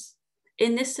campaigns.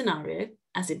 In this scenario,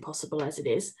 as impossible as it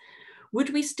is, would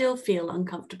we still feel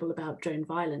uncomfortable about drone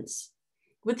violence?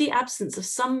 Would the absence of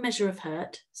some measure of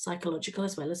hurt, psychological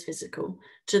as well as physical,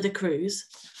 to the crews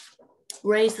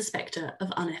raise the spectre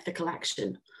of unethical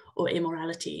action or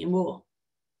immorality in war?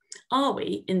 Are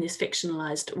we, in this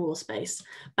fictionalized war space,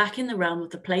 back in the realm of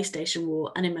the PlayStation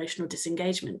war and emotional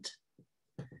disengagement?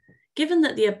 Given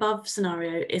that the above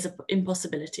scenario is an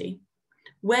impossibility,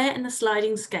 where in the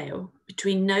sliding scale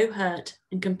between no hurt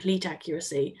and complete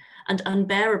accuracy and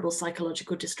unbearable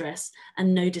psychological distress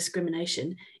and no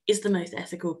discrimination is the most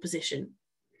ethical position?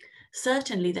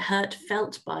 Certainly the hurt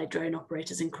felt by drone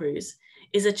operators and crews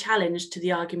is a challenge to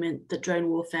the argument that drone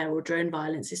warfare or drone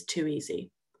violence is too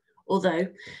easy. Although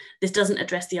this doesn't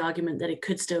address the argument that it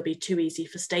could still be too easy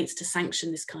for states to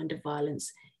sanction this kind of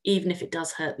violence, even if it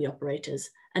does hurt the operators,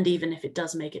 and even if it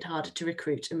does make it harder to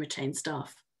recruit and retain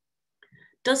staff.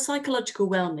 Does psychological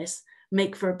wellness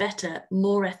make for a better,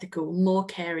 more ethical, more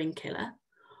caring killer?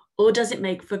 Or does it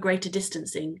make for greater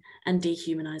distancing and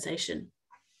dehumanization?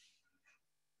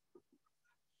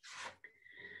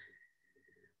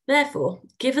 Therefore,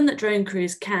 given that drone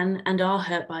crews can and are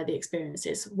hurt by the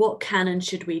experiences, what can and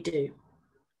should we do?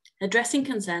 Addressing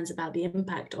concerns about the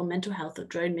impact on mental health of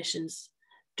drone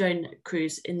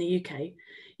crews in the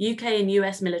UK and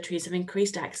US militaries have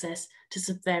increased access to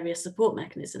some various support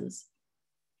mechanisms.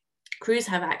 Crews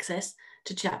have access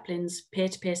to chaplains,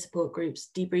 peer-to-peer support groups,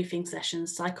 debriefing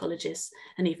sessions, psychologists,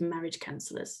 and even marriage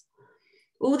counsellors.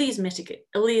 All these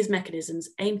mechanisms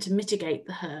aim to mitigate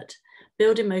the hurt,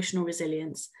 build emotional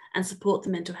resilience, and support the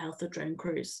mental health of drone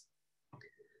crews.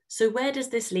 So where does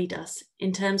this lead us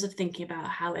in terms of thinking about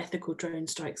how ethical drone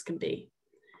strikes can be?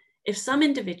 If some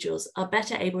individuals are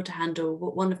better able to handle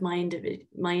what one of my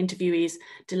interviewees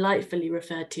delightfully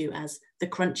referred to as the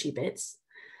crunchy bits,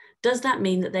 does that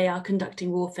mean that they are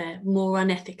conducting warfare more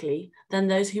unethically than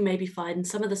those who maybe find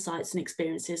some of the sights and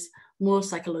experiences more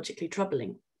psychologically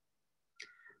troubling?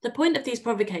 The point of these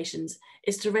provocations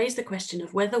is to raise the question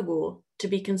of whether war, to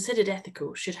be considered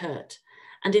ethical, should hurt,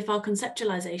 and if our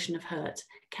conceptualization of hurt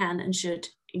can and should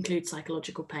include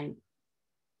psychological pain.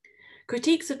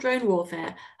 Critiques of drone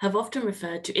warfare have often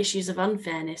referred to issues of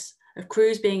unfairness, of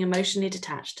crews being emotionally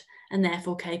detached and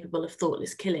therefore capable of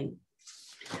thoughtless killing.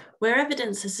 Where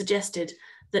evidence has suggested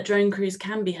that drone crews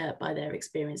can be hurt by their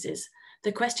experiences,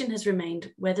 the question has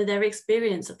remained whether their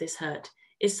experience of this hurt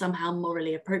is somehow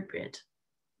morally appropriate.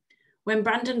 When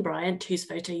Brandon Bryant, whose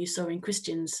photo you saw in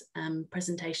Christian's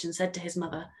presentation, said to his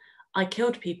mother, "I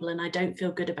killed people and I don't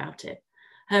feel good about it,"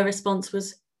 her response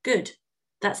was, "Good,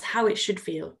 that's how it should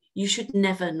feel. You should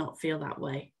never not feel that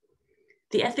way."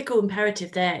 The ethical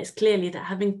imperative there is clearly that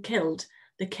having killed,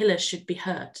 the killer should be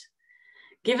hurt.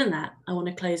 Given that, I want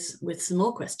to close with some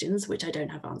more questions, which I don't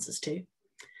have answers to.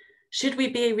 Should we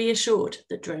be reassured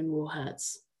that drone war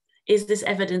hurts? Is this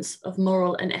evidence of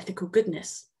moral and ethical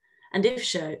goodness? And if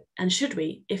so, and should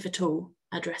we, if at all,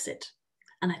 address it?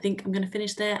 And I think I'm going to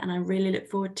finish there, and I really look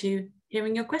forward to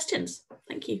hearing your questions.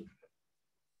 Thank you.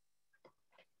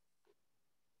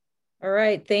 All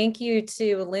right, thank you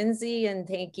to Lindsay and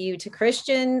thank you to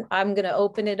Christian. I'm going to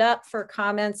open it up for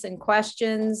comments and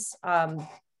questions.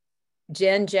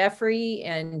 Jen Jeffrey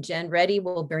and Jen Reddy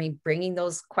will be bringing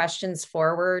those questions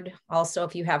forward. Also,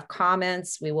 if you have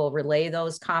comments, we will relay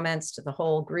those comments to the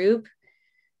whole group.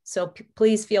 So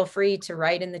please feel free to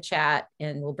write in the chat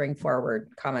and we'll bring forward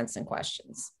comments and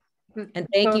questions. And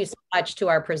thank you so much to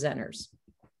our presenters.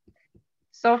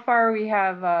 So far we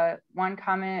have one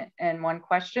comment and one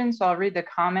question. So I'll read the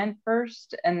comment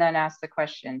first and then ask the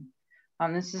question.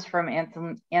 This is from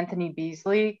Anthony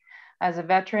Beasley. As a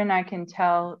veteran, I can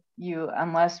tell you,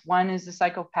 unless one is a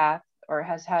psychopath or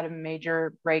has had a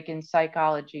major break in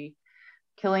psychology,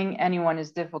 killing anyone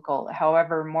is difficult.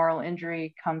 However, moral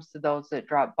injury comes to those that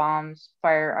drop bombs,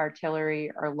 fire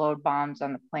artillery, or load bombs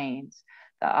on the planes.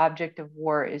 The object of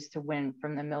war is to win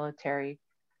from the military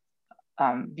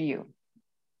view.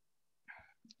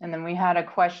 And then we had a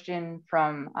question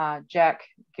from Jack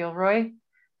Gilroy.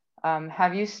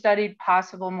 Have you studied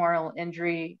possible moral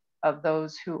injury of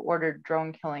those who ordered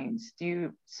drone killings? Do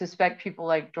you suspect people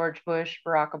like George Bush,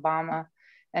 Barack Obama,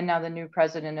 and now the new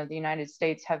president of the United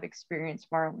States have experienced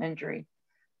moral injury?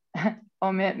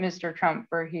 Omit Mr. Trump,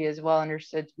 for he is well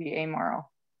understood to be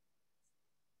amoral.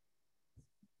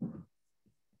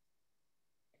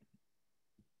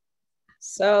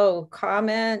 So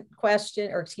comment,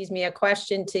 question, or excuse me, a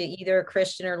question to either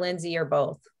Christian or Lindsay or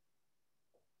both.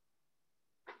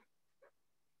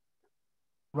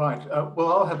 Right,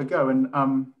 well, I'll have a go.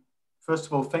 And first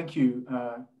of all, thank you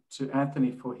to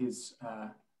Anthony for his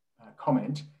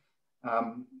comment,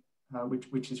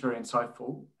 which is very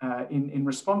insightful. In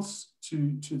response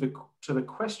to the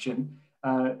question,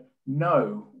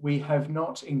 no, we have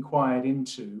not inquired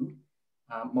into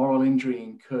moral injury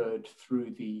incurred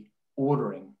through the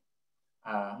ordering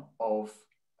of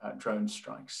drone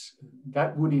strikes.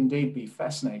 That would indeed be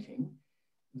fascinating.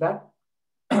 That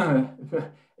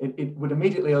it would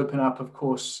immediately open up, of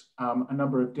course, a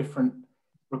number of different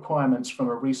requirements from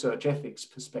a research ethics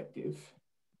perspective,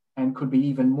 and could be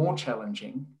even more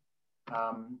challenging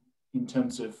in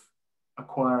terms of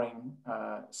acquiring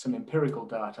some empirical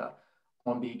data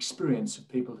on the experience of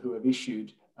people who have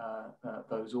issued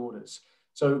those orders.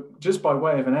 So just by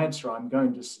way of an answer, I'm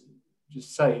going to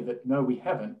just say that no, we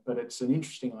haven't, but it's an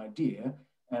interesting idea,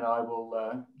 and I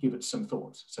will give it some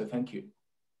thought. So thank you.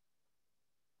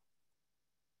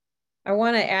 I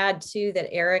want to add too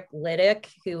that Eric Liddick,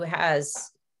 who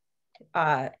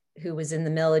was in the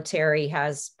military,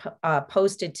 has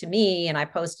posted to me, and I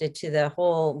posted to the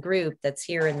whole group that's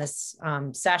here in this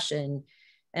session,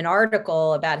 an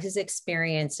article about his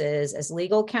experiences as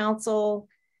legal counsel,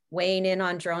 weighing in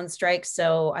on drone strikes.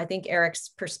 So I think Eric's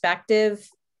perspective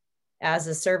as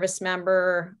a service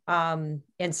member and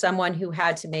someone who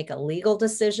had to make a legal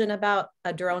decision about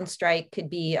a drone strike could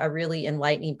be a really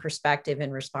enlightening perspective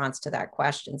in response to that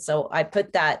question. So I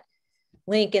put that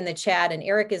link in the chat, and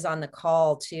Eric is on the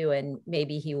call too, and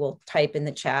maybe he will type in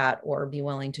the chat or be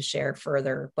willing to share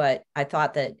further. But I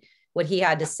thought that what he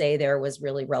had to say there was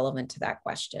really relevant to that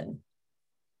question.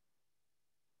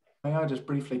 May I just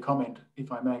briefly comment,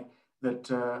 if I may,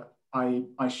 that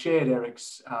I shared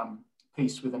Eric's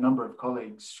piece with a number of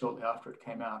colleagues shortly after it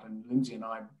came out, and Lindsay and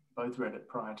I both read it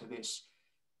prior to this.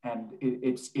 And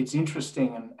it's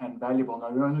interesting and valuable,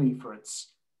 not only for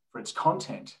its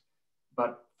content,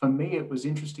 but for me, it was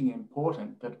interesting and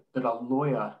important that a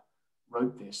lawyer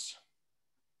wrote this,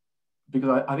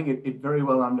 because I think it very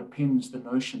well underpins the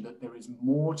notion that there is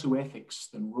more to ethics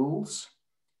than rules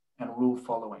and rule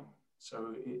following.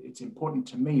 So it's important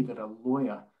to me that a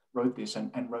lawyer wrote this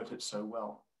and wrote it so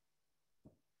well.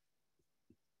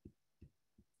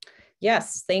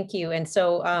 Yes, thank you. And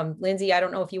so, Lindsay, I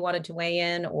don't know if you wanted to weigh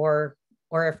in or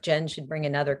if Jen should bring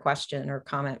another question or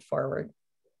comment forward.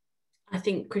 I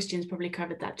think Christian's probably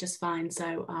covered that just fine,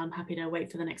 so I'm happy to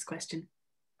wait for the next question.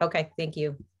 Okay, thank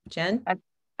you. Jen?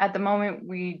 At the moment,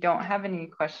 we don't have any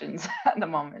questions at the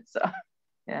moment, so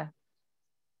yeah.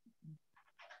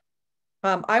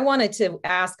 I wanted to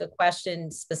ask a question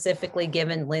specifically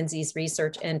given Lindsay's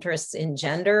research interests in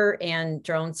gender and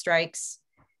drone strikes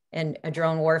and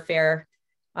drone warfare.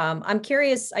 I'm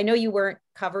curious, I know you weren't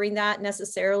covering that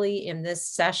necessarily in this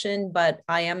session, but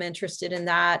I am interested in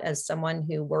that as someone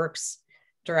who works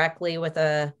directly with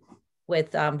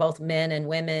both men and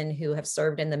women who have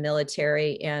served in the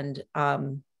military, and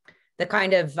the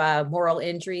kind of moral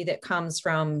injury that comes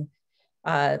from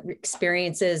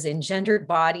experiences in gendered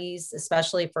bodies,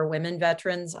 especially for women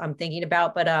veterans I'm thinking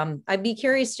about. But I'd be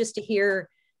curious just to hear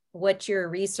what your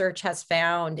research has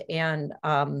found. And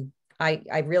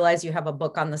I realize you have a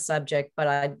book on the subject, but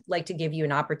I'd like to give you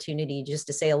an opportunity just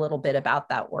to say a little bit about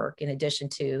that work in addition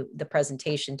to the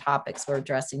presentation topics we're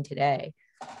addressing today.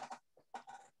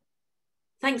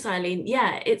 Thanks, Eileen.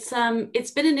 Yeah, it's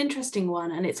been an interesting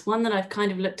one, and it's one that I've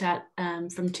kind of looked at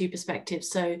from two perspectives.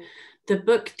 So the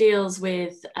book deals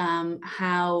with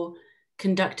how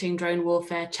conducting drone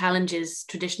warfare challenges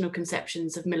traditional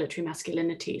conceptions of military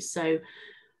masculinity. So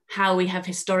how we have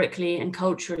historically and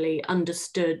culturally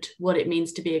understood what it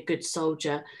means to be a good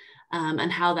soldier,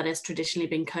 and how that has traditionally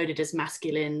been coded as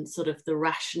masculine, sort of the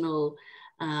rational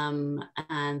and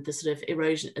the sort of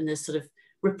erosion and the sort of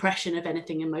repression of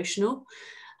anything emotional.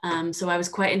 So I was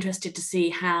quite interested to see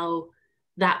how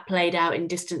that played out in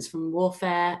Distance from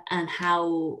Warfare, and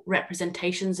how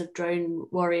representations of drone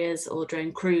warriors or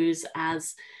drone crews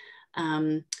as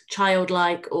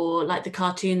childlike, or like the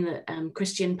cartoon that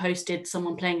Christian posted,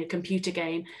 someone playing a computer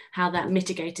game, how that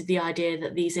mitigated the idea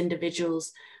that these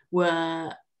individuals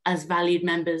were as valued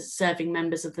members, serving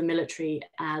members of the military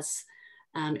as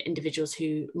individuals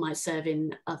who might serve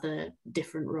in other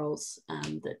different roles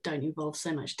that don't involve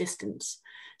so much distance.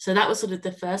 So that was sort of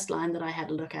the first line that I had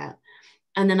a look at.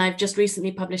 And then I've just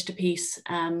recently published a piece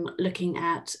looking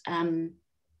at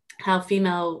how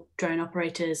female drone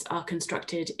operators are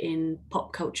constructed in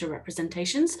pop culture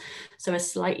representations. So a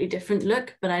slightly different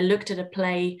look, but I looked at a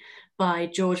play by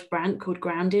George Brandt called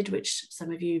Grounded, which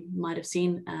some of you might have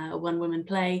seen, a one-woman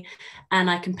play. And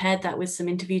I compared that with some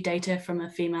interview data from a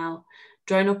female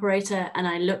drone operator, and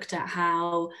I looked at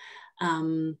how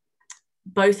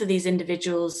both of these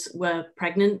individuals were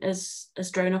pregnant as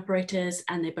drone operators,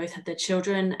 and they both had their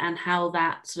children, and how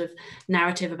that sort of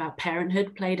narrative about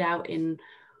parenthood played out in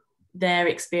their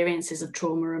experiences of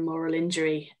trauma and moral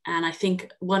injury. And I think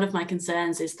one of my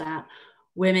concerns is that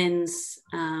women's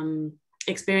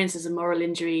experiences of moral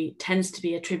injury tends to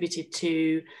be attributed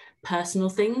to personal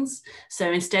things.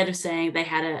 So instead of saying they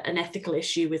had an ethical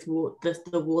issue with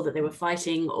the war that they were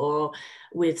fighting, or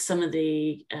with some of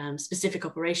the specific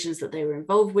operations that they were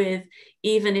involved with,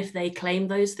 even if they claim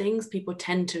those things, people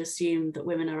tend to assume that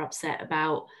women are upset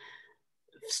about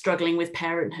struggling with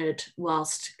parenthood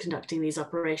whilst conducting these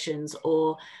operations,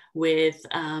 or with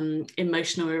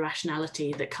emotional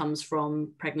irrationality that comes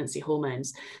from pregnancy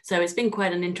hormones. So it's been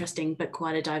quite an interesting but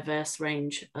quite a diverse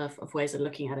range of ways of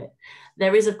looking at it.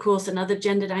 There is, of course, another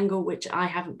gendered angle which I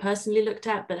haven't personally looked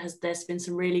at, but there's been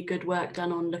some really good work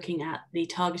done on looking at the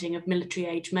targeting of military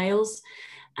age males,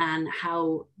 and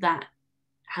how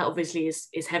obviously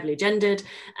is heavily gendered,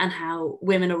 and how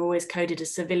women are always coded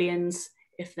as civilians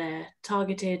if they're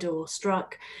targeted or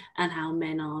struck, and how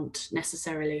men aren't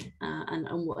necessarily, and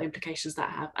what implications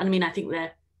that have. And I mean, I think the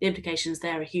implications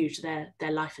there are huge. They're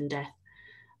life and death.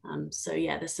 So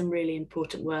yeah, there's some really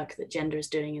important work that gender is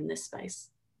doing in this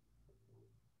space.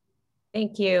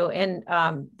 Thank you. And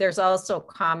there's also a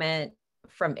comment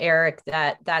from Eric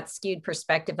that skewed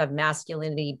perspective of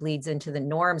masculinity bleeds into the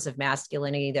norms of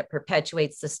masculinity that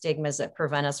perpetuates the stigmas that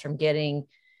prevent us from getting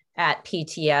at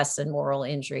PTS and moral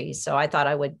injury. So I thought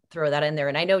I would throw that in there.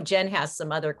 And I know Jen has some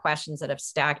other questions that have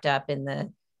stacked up in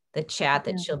the chat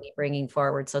that she'll be bringing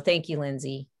forward. So thank you,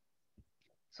 Lindsay.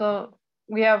 So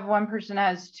we have one person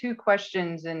that has two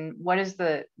questions, and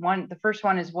the first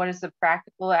one is, what is the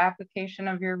practical application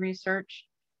of your research?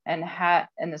 And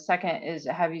the second is,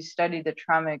 have you studied the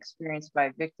trauma experienced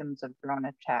by victims of drone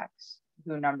attacks,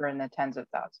 who number in the tens of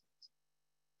thousands?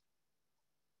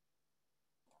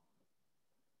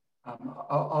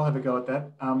 I'll have a go at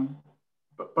that.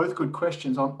 But both good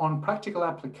questions. On practical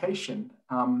application,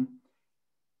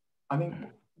 I think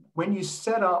when you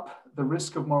set up the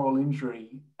risk of moral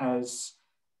injury as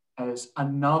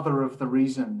another of the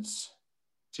reasons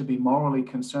to be morally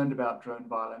concerned about drone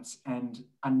violence, and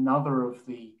another of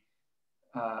the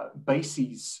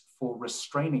bases for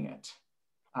restraining it,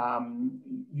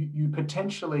 you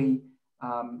potentially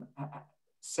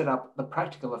set up the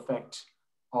practical effect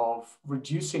of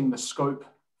reducing the scope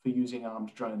for using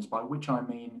armed drones, by which I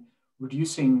mean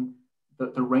reducing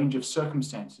the range of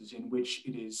circumstances in which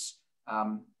it is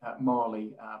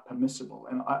morally permissible.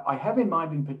 And I have in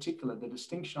mind in particular the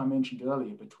distinction I mentioned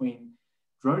earlier between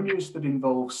drone use that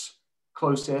involves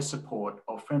close air support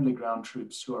of friendly ground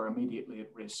troops who are immediately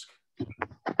at risk,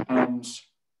 and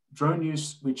drone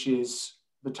use which is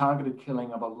the targeted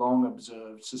killing of a long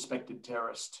observed suspected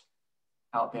terrorist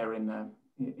out there in the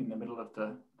middle of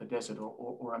the desert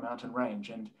or a mountain range.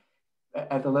 And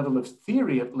at the level of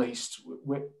theory, at least,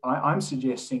 I'm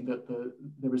suggesting that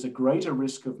there is a greater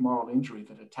risk of moral injury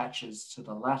that attaches to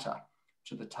the latter,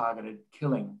 to the targeted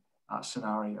killing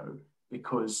scenario,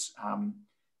 because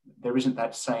there isn't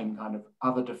that same kind of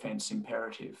other defense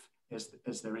imperative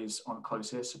as there is on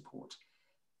close air support.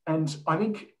 And I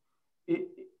think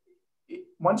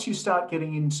once you start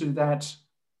getting into that,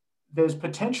 there's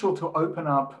potential to open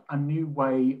up a new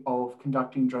way of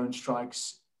conducting drone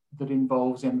strikes that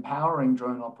involves empowering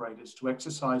drone operators to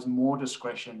exercise more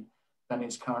discretion than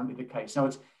is currently the case. Now,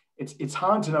 it's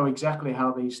hard to know exactly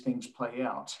how these things play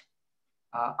out.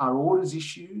 Are orders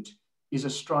issued? Is a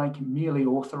strike merely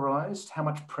authorized? How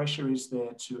much pressure is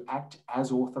there to act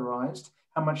as authorized?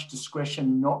 How much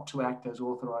discretion not to act as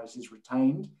authorized is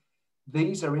retained?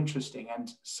 These are interesting,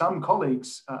 and some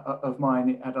colleagues of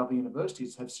mine at other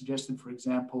universities have suggested, for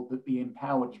example, that the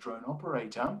empowered drone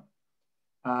operator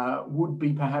would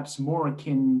be perhaps more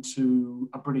akin to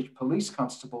a British police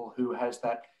constable who has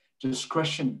that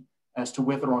discretion as to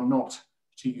whether or not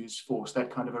to use force, that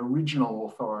kind of original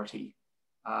authority.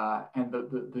 And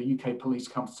the UK police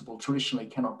constable traditionally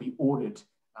cannot be ordered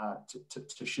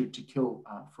to shoot to kill,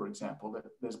 for example.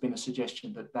 There's been a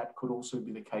suggestion that that could also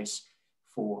be the case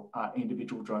for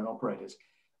individual drone operators.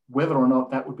 Whether or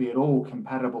not that would be at all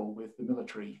compatible with the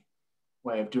military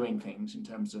way of doing things in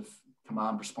terms of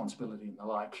command responsibility and the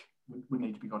like would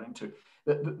need to be got into.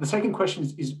 The second question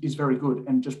is very good,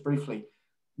 and just briefly,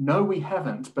 no, we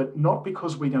haven't, but not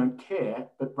because we don't care,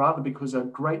 but rather because a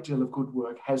great deal of good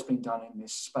work has been done in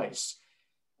this space.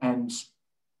 And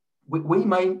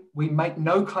we make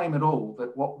no claim at all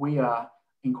that what we are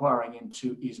inquiring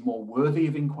into is more worthy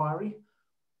of inquiry,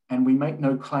 and we make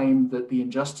no claim that the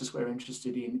injustice we're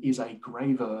interested in is a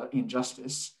graver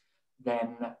injustice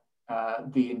than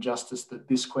the injustice that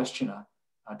this questioner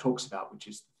talks about, which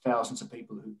is thousands of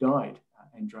people who died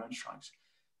in drone strikes.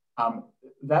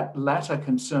 That latter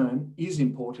concern is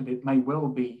important. It may well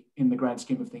be, in the grand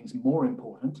scheme of things, more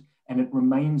important, and it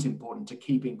remains important to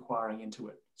keep inquiring into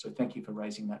it. So thank you for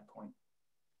raising that point.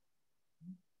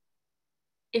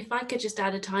 If I could just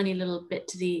add a tiny little bit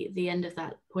to the end of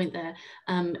that point there,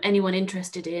 anyone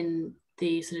interested in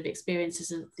the sort of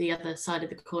experiences of the other side of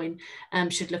the coin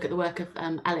should look at the work of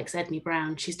Alex Edney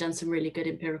Brown. She's done some really good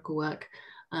empirical work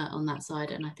on that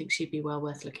side, and I think she'd be well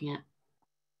worth looking at.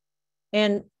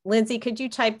 And Lindsay, could you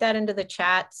type that into the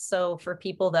chat? So for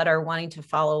people that are wanting to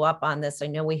follow up on this, I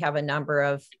know we have a number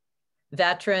of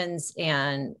veterans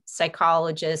and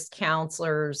psychologists,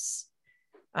 counselors,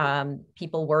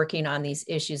 people working on these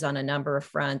issues on a number of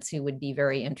fronts who would be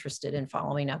very interested in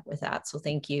following up with that. So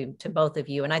thank you to both of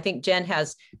you. And I think Jen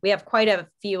we have quite a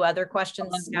few other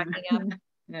questions stacking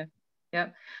up. Yeah.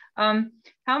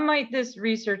 How might this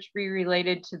research be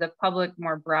related to the public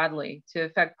more broadly to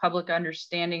affect public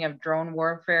understanding of drone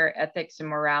warfare, ethics, and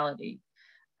morality?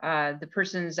 The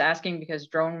person is asking because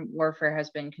drone warfare has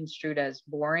been construed as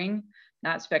boring,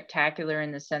 not spectacular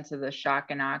in the sense of the shock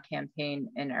and awe campaign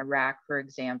in Iraq, for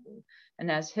example,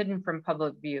 and as hidden from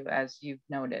public view, as you've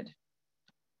noted.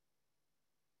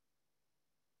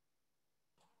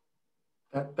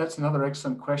 That's another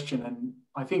excellent question. And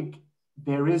I think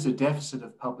there is a deficit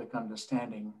of public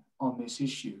understanding on this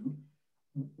issue,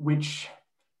 which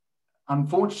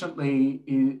unfortunately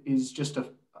is just a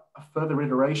further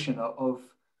iteration of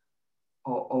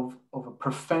a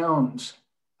profound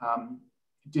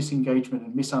disengagement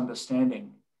and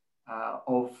misunderstanding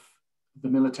of the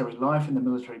military life and the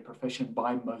military profession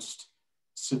by most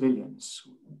civilians,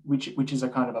 which is a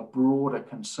kind of a broader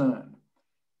concern.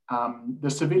 The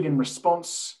civilian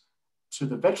response to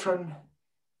the veteran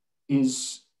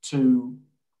is to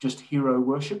just hero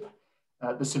worship.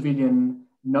 The civilian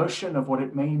notion of what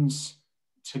it means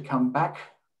to come back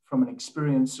from an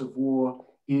experience of war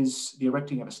is the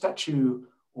erecting of a statue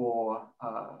or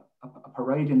a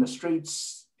parade in the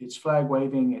streets. It's flag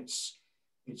waving, it's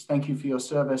thank you for your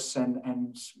service,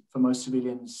 and for most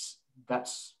civilians,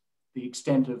 that's the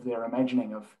extent of their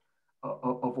imagining of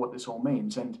what this all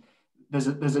means. And there's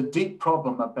a deep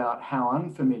problem about how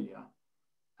unfamiliar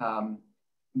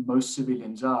most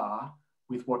civilians are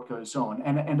with what goes on,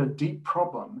 and a deep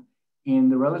problem in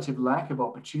the relative lack of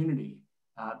opportunity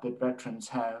that veterans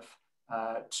have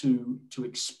to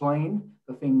explain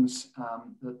the things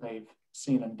that they've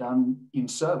seen and done in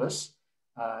service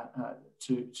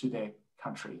to their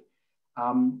country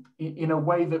in a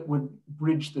way that would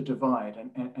bridge the divide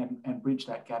and bridge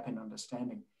that gap in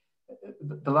understanding.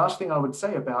 The last thing I would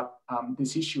say about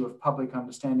this issue of public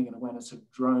understanding and awareness of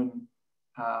drone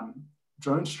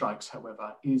strikes,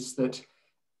 however, is that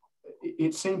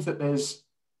it seems that there's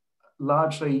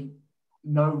largely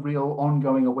no real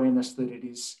ongoing awareness that it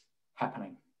is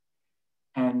happening.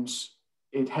 And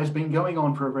it has been going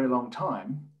on for a very long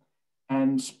time.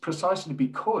 And precisely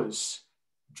because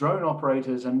drone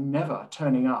operators are never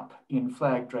turning up in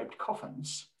flag-draped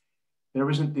coffins, there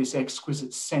isn't this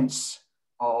exquisite sense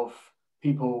of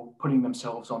people putting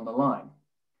themselves on the line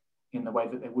in the way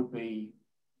that there would be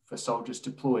for soldiers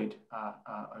deployed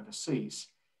overseas.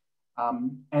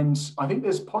 And I think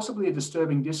there's possibly a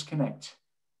disturbing disconnect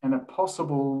and a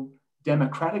possible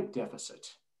democratic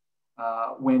deficit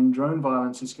when drone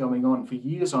violence is going on for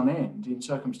years on end in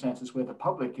circumstances where the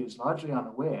public is largely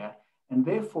unaware and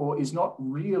therefore is not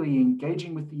really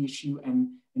engaging with the issue and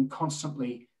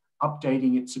constantly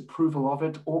updating its approval of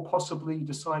it, or possibly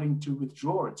deciding to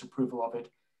withdraw its approval of it,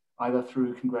 either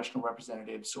through congressional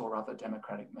representatives or other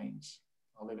democratic means.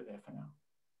 I'll leave it there for now.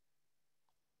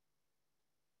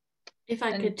 If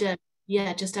I could,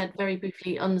 just add very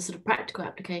briefly on the sort of practical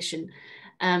application.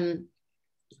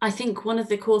 I think one of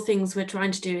the core things we're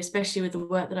trying to do, especially with the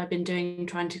work that I've been doing,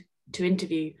 trying to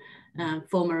interview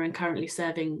former and currently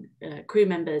serving crew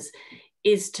members,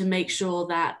 is to make sure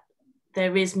that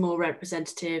there is more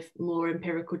representative, more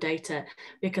empirical data,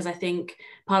 because I think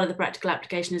part of the practical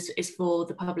application is for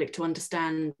the public to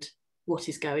understand what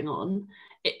is going on,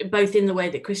 both in the way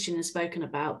that Christian has spoken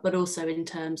about, but also in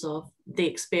terms of the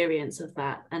experience of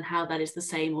that and how that is the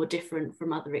same or different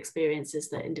from other experiences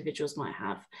that individuals might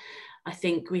have. I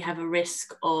think we have a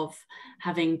risk of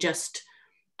having just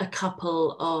a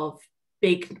couple of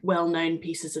big, well-known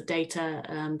pieces of data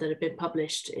that have been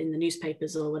published in the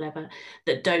newspapers or whatever,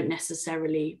 that don't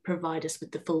necessarily provide us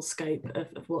with the full scope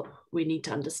of what we need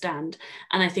to understand.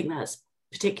 And I think that's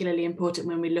particularly important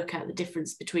when we look at the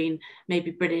difference between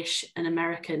maybe British and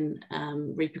American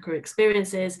Reaper Crew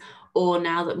experiences, or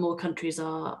now that more countries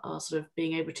are sort of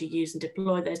being able to use and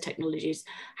deploy those technologies,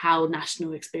 how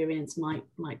national experience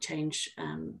might change,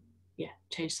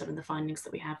 change some of the findings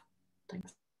that we have.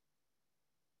 Thanks.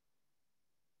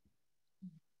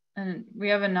 And we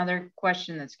have another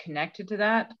question that's connected to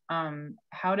that.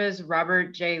 How does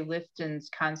Robert J. Lifton's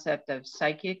concept of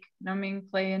psychic numbing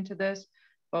play into this,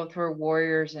 both for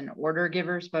warriors and order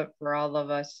givers, but for all of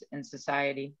us in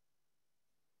society?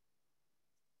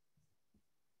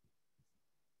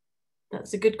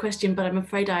 That's a good question, but I'm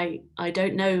afraid I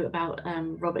don't know about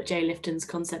Robert J. Lifton's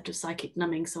concept of psychic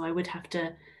numbing, so I would have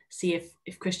to see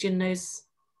if Christian knows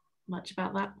much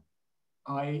about that.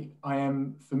 I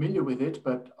am familiar with it,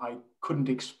 but I couldn't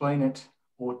explain it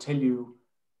or tell you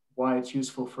why it's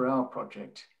useful for our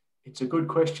project. It's a good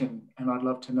question, and I'd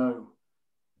love to know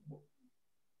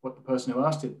what the person who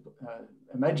asked it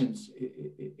imagines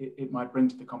it might bring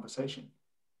to the conversation.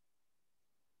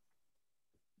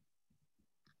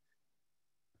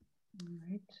 All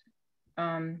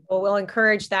right. Well, we'll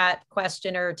encourage that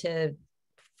questioner to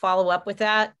follow up with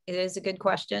that. It is a good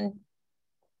question.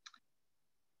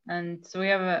 And so we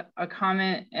have a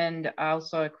comment and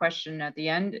also a question at the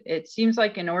end. It seems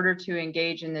like in order to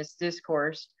engage in this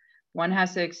discourse, one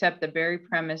has to accept the very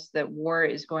premise that war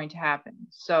is going to happen.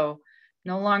 So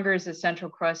no longer is the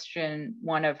central question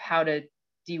one of how to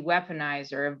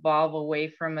de-weaponize or evolve away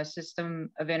from a system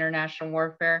of international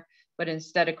warfare, but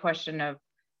instead a question of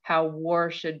how war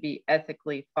should be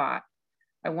ethically fought.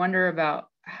 I wonder about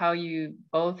how you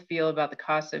both feel about the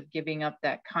cost of giving up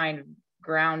that kind of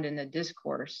ground in the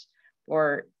discourse,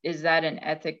 or is that an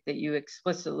ethic that you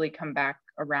explicitly come back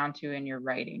around to in your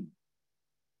writing?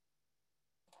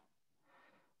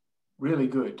 Really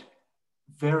good,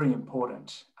 very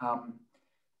important.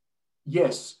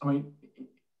 Yes, I mean,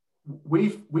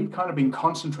 we've kind of been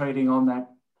concentrating on that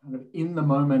kind of in the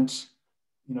moment,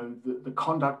 you know, the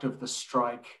conduct of the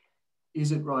strike.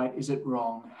 Is it right? Is it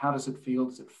wrong? How does it feel?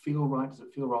 Does it feel right? Does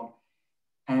it feel wrong?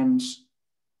 And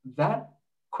that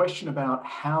question about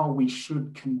how we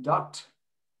should conduct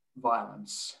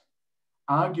violence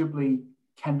arguably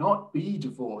cannot be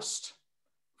divorced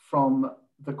from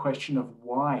the question of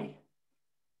why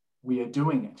we are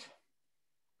doing it.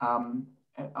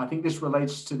 I think this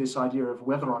relates to this idea of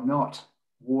whether or not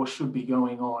war should be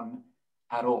going on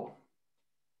at all.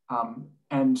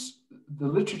 And the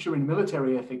literature in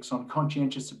military ethics on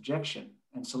conscientious objection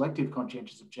and selective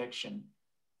conscientious objection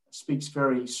speaks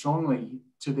very strongly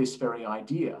to this very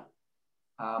idea,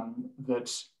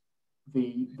 that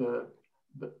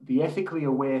the ethically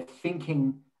aware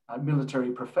thinking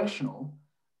military professional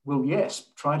will, yes,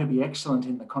 try to be excellent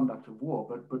in the conduct of war,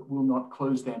 but will not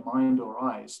close their mind or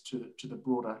eyes to the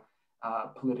broader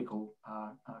political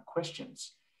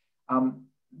questions.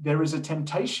 There is a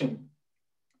temptation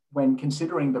when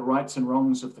considering the rights and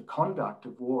wrongs of the conduct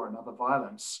of war and other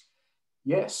violence,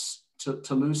 yes,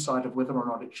 to lose sight of whether or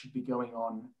not it should be going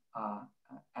on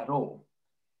at all.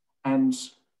 And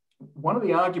one of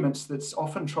the arguments that's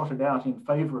often trotted out in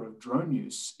favor of drone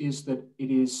use is that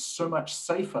it is so much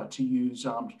safer to use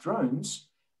armed drones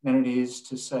than it is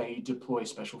to, say, deploy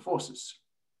special forces.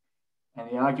 And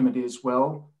the argument is,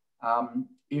 well,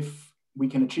 if we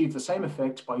can achieve the same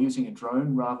effect by using a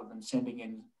drone rather than sending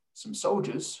in some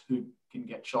soldiers who can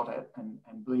get shot at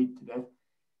and bleed to death,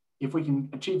 if we can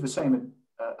achieve the same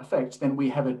effect, then we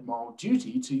have a moral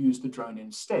duty to use the drone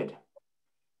instead.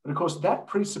 But of course, that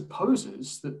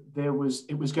presupposes that it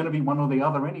was going to be one or the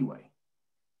other anyway.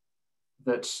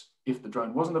 That if the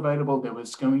drone wasn't available, there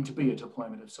was going to be a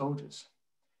deployment of soldiers.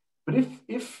 But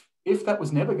if that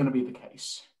was never going to be the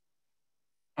case,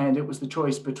 and it was the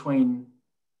choice between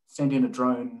send in a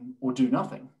drone or do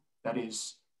nothing, that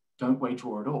is, don't wage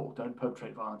war at all, don't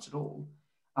perpetrate violence at all,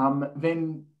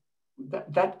 then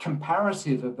that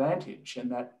comparative advantage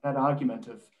and that argument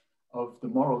of the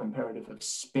moral imperative of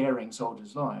sparing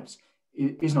soldiers' lives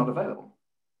is not available.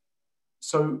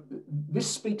 So this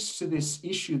speaks to this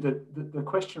issue that the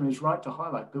questioner is right to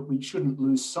highlight, that we shouldn't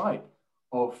lose sight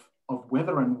of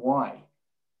whether and why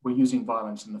we're using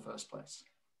violence in the first place.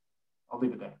 I'll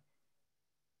leave it there.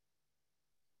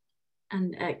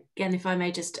 And again, if I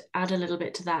may just add a little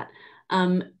bit to that,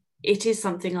 it is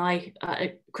something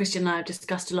Christian and I have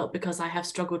discussed a lot, because I have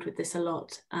struggled with this a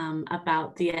lot,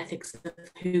 about the ethics of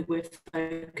who we're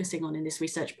focusing on in this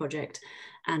research project,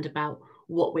 and about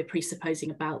what we're presupposing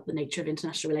about the nature of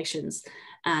international relations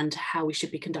and how we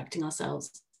should be conducting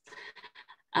ourselves.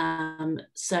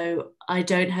 So I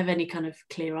don't have any kind of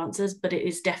clear answers, but it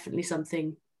is definitely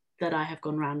something that I have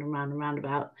gone round and round and round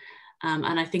about.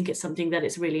 And I think it's something that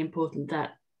it's really important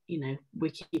that, you know, we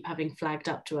keep having flagged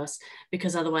up to us,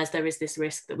 because otherwise there is this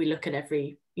risk that we look at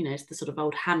every, you know, it's the sort of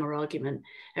old hammer argument.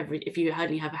 If you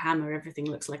only have a hammer, everything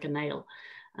looks like a nail.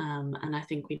 And I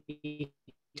think we need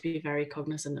to be very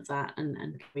cognizant of that,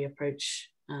 and we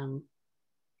approach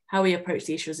how we approach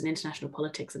the issues in international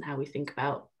politics and how we think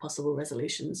about possible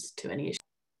resolutions to any issue.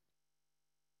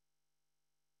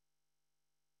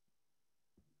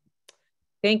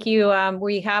 Thank you.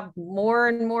 We have more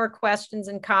and more questions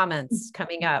and comments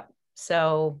coming up.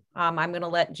 So I'm going to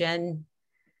let Jen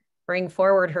bring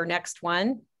forward her next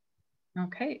one.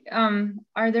 Okay.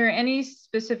 Are there any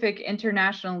specific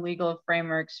international legal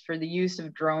frameworks for the use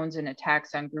of drones in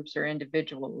attacks on groups or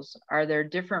individuals? Are there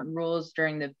different rules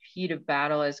during the heat of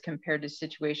battle as compared to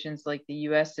situations like the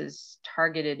US's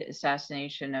targeted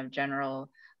assassination of General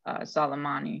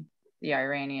Soleimani, the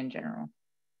Iranian general?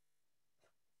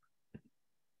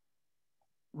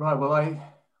 Right. Well, I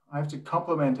have to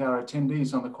compliment our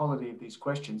attendees on the quality of these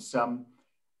questions. And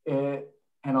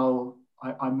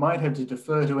I might have to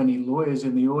defer to any lawyers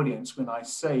in the audience when I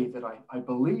say that I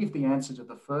believe the answer to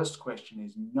the first question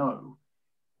is no,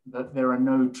 that there are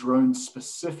no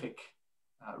drone-specific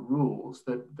rules,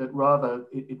 that rather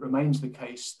it remains the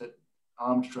case that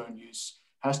armed drone use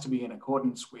has to be in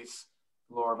accordance with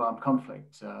the law of armed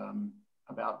conflict,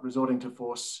 about resorting to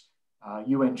force,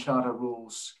 UN Charter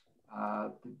rules,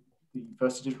 the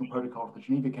First Additional Protocol of the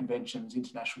Geneva Conventions,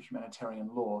 international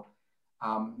humanitarian law.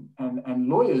 And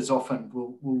lawyers often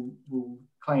will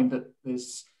claim that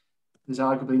there's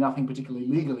arguably nothing particularly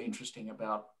legally interesting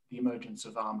about the emergence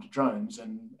of armed drones,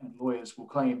 and lawyers will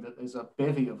claim that there's a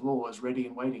bevy of laws ready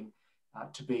and waiting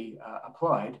to be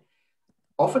applied.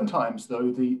 Oftentimes,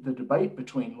 though, the debate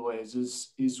between lawyers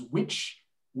is which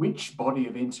body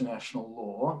of international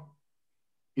law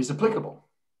is applicable,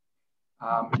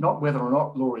 not whether or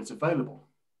not law is available.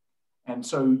 And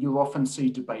so you'll often see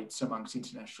debates amongst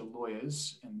international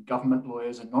lawyers and government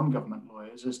lawyers and non-government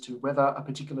lawyers as to whether a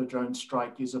particular drone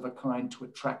strike is of a kind to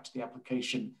attract the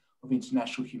application of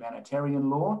international humanitarian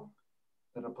law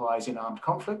that applies in armed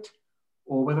conflict,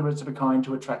 or whether it's of a kind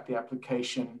to attract the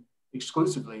application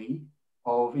exclusively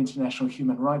of international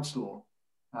human rights law,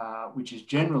 which is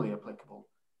generally applicable,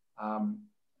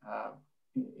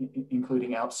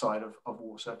 including outside of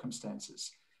war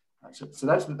circumstances. So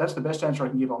that's the best answer I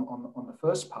can give on the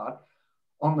first part.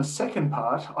 On the second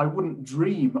part, I wouldn't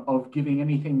dream of giving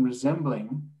anything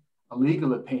resembling a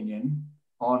legal opinion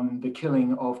on the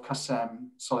killing of Qasem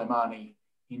Soleimani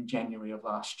in January of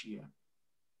last year.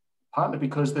 Partly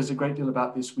because there's a great deal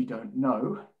about this we don't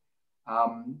know.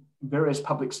 Various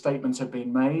public statements have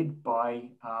been made by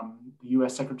the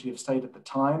US Secretary of State at the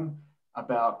time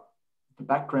about the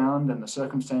background and the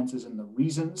circumstances and the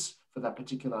reasons for that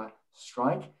particular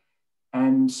strike.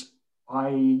 And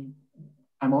I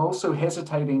am also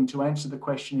hesitating to answer the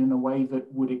question in a way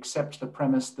that would accept the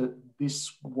premise that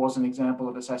this was an example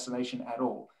of assassination at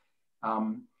all.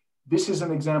 This is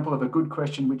an example of a good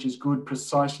question, which is good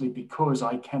precisely because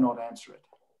I cannot answer it.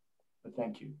 But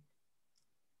thank you.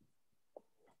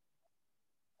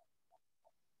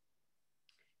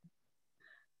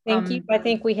 Thank you. I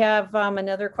think we have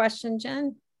another question,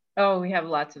 Jen. Oh, we have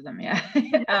lots of them, yeah.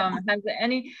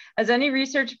 Has any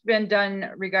research been done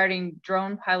regarding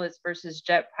drone pilots versus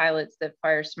jet pilots that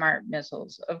fire smart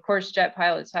missiles? Of course, jet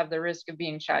pilots have the risk of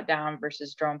being shot down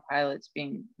versus drone pilots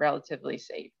being relatively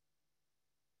safe.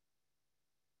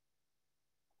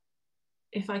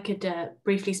 If I could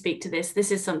briefly speak to this,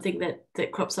 this is something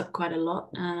that crops up quite a lot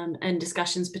in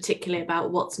discussions, particularly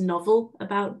about what's novel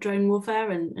about drone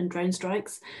warfare and drone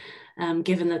strikes,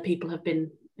 given that people have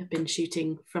been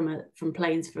shooting from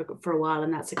planes for a while,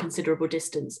 and that's a considerable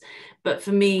distance. But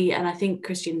for me, and I think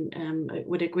Christian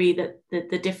would agree, that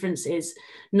the difference is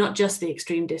not just the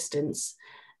extreme distance,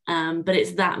 but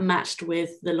it's that matched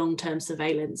with the long-term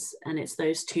surveillance, and it's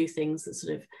those two things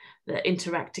that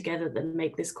interact together that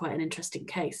make this quite an interesting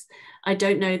case. I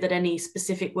don't know that any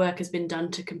specific work has been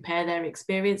done to compare their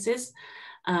experiences.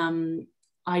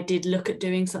 I did look at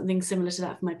doing something similar to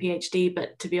that for my PhD,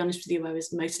 but to be honest with you, I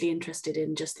was mostly interested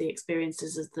in just the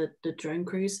experiences of the drone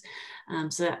crews.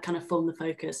 So that kind of formed the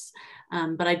focus.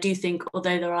 But I do think,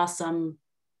 although there are some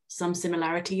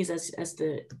similarities, as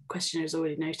the questioner has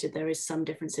already noted, there is some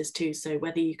differences too. So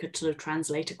whether you could sort of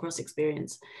translate across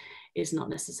experience is not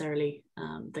necessarily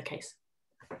the case.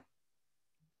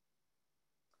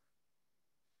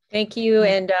 Thank you.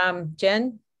 And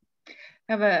Jen?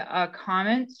 I have a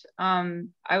comment.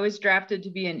 I was drafted to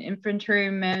be an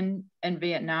infantryman in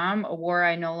Vietnam, a war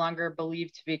I no longer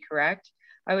believe to be correct.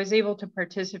 I was able to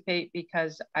participate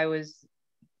because it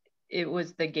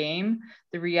was the game,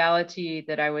 the reality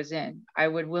that I was in. I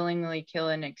would willingly kill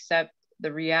and accept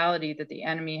the reality that the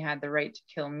enemy had the right to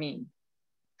kill me.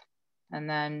 And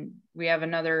then we have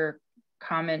another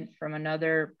comment from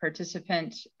another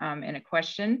participant in a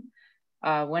question.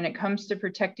 When it comes to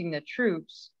protecting the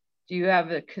troops, do you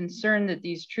have a concern that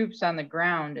these troops on the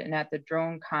ground and at the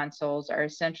drone consoles are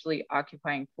essentially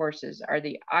occupying forces? Are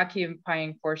the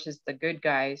occupying forces the good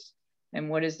guys? And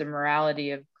what is the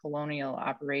morality of colonial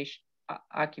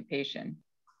occupation?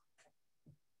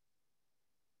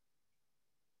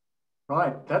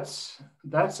 Right, that's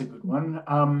a good one.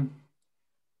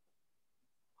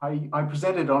 I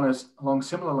presented along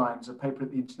similar lines a paper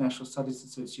at the International Studies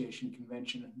Association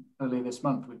convention earlier this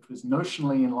month, which was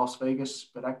notionally in Las Vegas,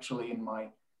 but actually in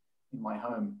my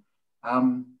home.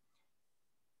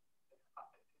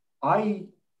 I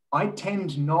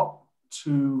tend not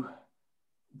to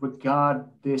regard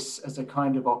this as a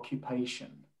kind of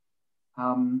occupation.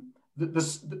 The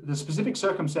specific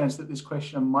circumstance that this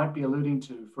question might be alluding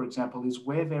to, for example, is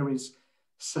where there is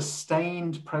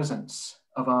sustained presence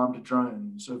of armed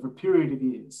drones over a period of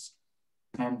years,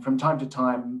 and from time to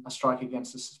time, a strike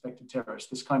against a suspected terrorist,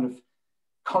 this kind of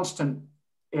constant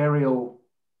aerial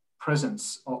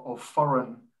presence of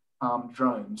foreign armed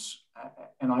drones.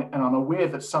 And I'm aware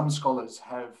that some scholars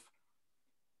have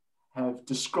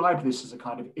described this as a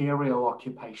kind of aerial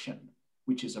occupation,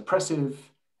 which is oppressive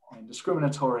and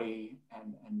discriminatory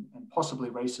and possibly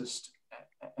racist,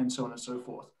 and so on and so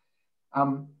forth.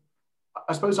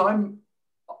 I suppose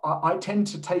I tend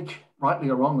to take, rightly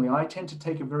or wrongly, I tend to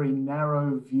take a very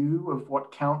narrow view of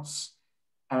what counts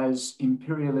as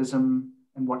imperialism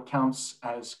and what counts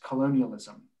as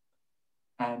colonialism.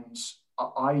 And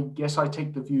I guess I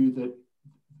take the view that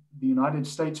the United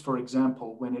States, for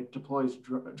example, when it deploys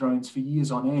drones for years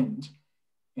on end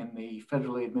in the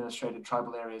federally administrated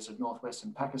tribal areas of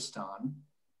northwestern Pakistan,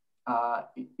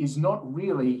 is not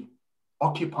really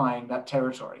occupying that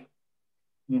territory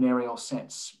in an aerial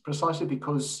sense, precisely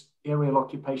because aerial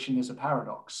occupation is a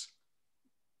paradox.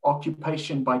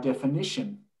 Occupation, by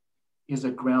definition, is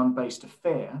a ground-based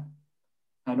affair,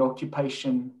 and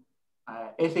occupation,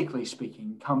 ethically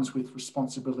speaking, comes with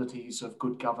responsibilities of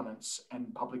good governance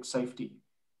and public safety.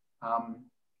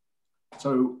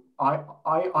 So I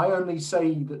only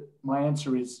say that my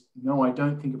answer is no, I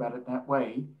don't think about it that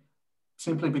way,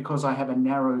 simply because I have a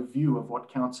narrow view of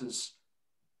what counts as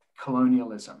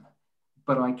colonialism.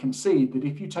 But I concede that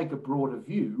if you take a broader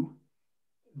view,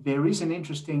 there is an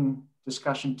interesting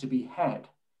discussion to be had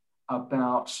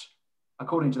about,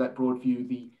 according to that broad view,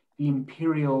 the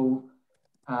imperial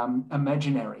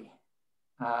imaginary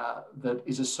that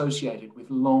is associated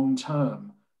with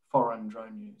long-term foreign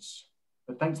drone use.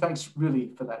 But thanks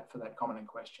really for that comment and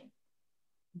question.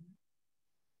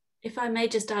 If I may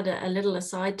just add a little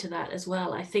aside to that as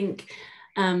well, I think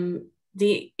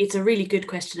it's a really good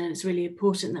question, and it's really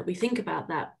important that we think about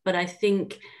that. But I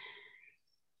think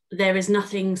there is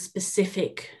nothing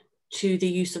specific to the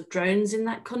use of drones in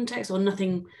that context, or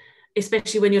nothing,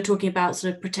 especially when you're talking about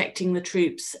sort of protecting the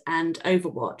troops and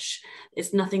Overwatch.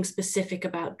 It's nothing specific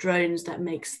about drones that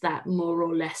makes that more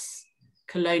or less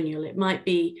colonial. It might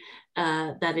be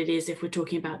that it is if we're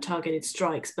talking about targeted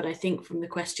strikes, but I think from the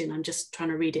question, I'm just trying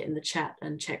to read it in the chat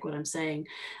and check what I'm saying,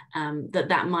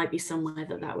 that might be somewhere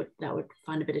that would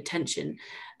find a bit of tension.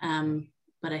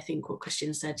 But I think what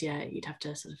Christian said, yeah, you'd have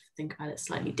to sort of think about it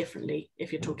slightly differently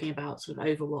if you're talking about sort of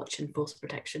Overwatch and force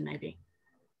protection, maybe.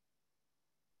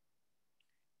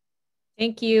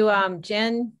 Thank you,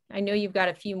 Jen. I know you've got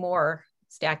a few more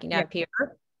stacking up here.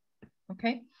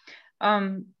 Okay.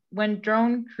 When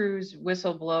drone crews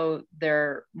whistleblow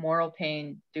their moral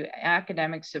pain, do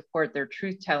academics support their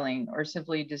truth-telling or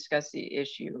simply discuss the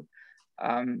issue?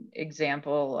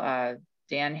 Example,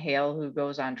 Dan Hale, who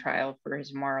goes on trial for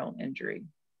his moral injury.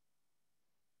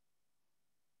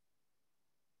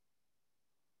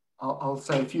 I'll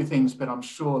say a few things, but I'm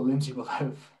sure Lindsay will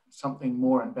have something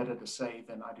more and better to say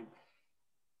than I do.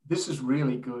 This is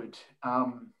really good.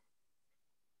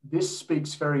 This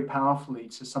speaks very powerfully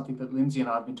to something that Lindsay and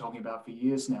I have been talking about for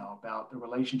years now, about the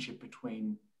relationship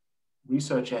between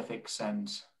research ethics and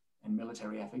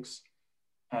military ethics,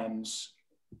 and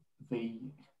the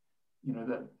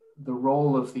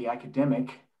role of the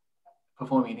academic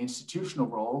performing an institutional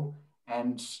role,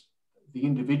 and the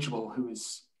individual who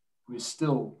is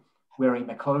still wearing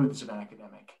the clothes of an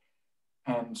academic.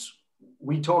 And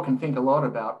we talk and think a lot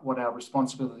about what our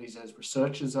responsibilities as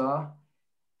researchers are,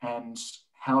 and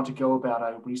how to go about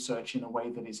our research in a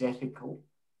way that is ethical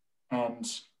and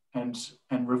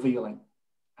revealing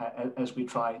as we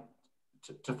try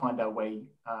to find our way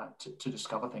to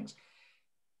discover things.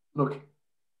 Look,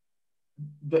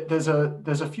 there's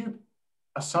a few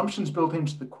assumptions built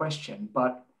into the question,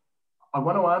 but I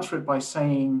want to answer it by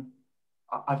saying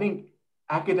I think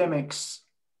academics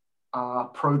are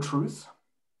pro-truth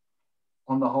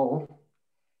on the whole,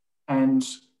 and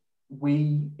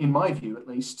we, in my view at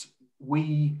least,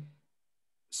 we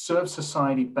serve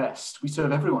society best. We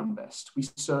serve everyone best. We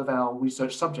serve our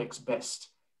research subjects best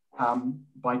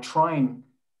by trying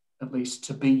at least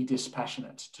to be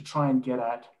dispassionate, to try and get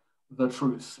at the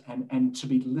truth and to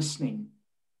be listening,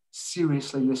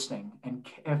 seriously listening and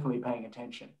carefully paying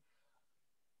attention.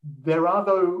 There are,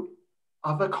 though,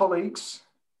 other colleagues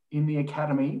in the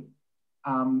academy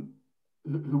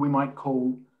who we might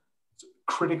call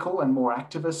critical and more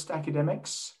activist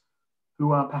academics,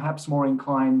 who are perhaps more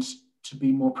inclined to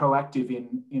be more proactive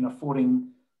in affording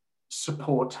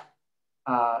support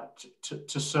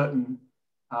to certain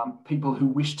people who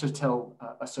wish to tell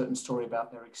a certain story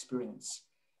about their experience.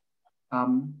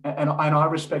 And I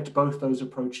respect both those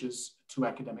approaches to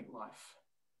academic life.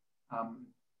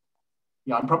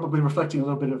 Yeah, I'm probably reflecting a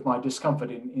little bit of my discomfort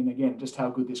in again, just how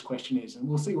good this question is. And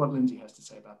we'll see what Lindsay has to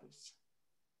say about this.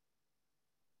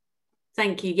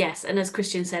 Thank you. Yes. And as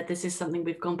Christian said, this is something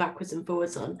we've gone backwards and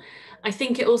forwards on. I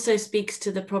think it also speaks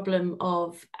to the problem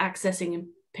of accessing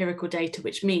empirical data,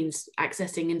 which means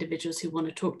accessing individuals who want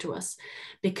to talk to us,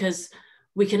 because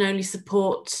we can only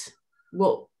support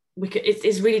what we could.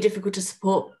 It's really difficult to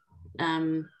support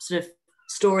sort of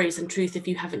stories and truth if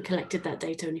you haven't collected that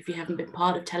data and if you haven't been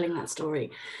part of telling that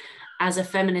story. As a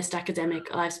feminist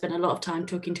academic, I've spent a lot of time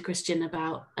talking to Christian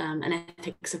about an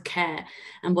ethics of care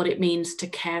and what it means to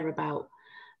care about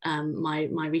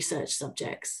my research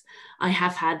subjects. I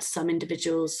have had some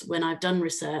individuals when I've done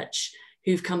research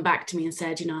who've come back to me and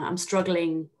said, you know, I'm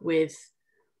struggling with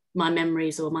my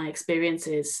memories or my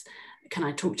experiences. Can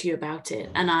I talk to you about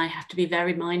it? And I have to be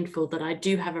very mindful that I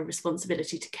do have a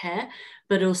responsibility to care,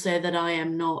 but also that I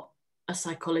am not a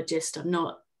psychologist. I'm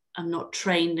not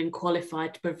trained and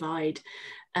qualified to provide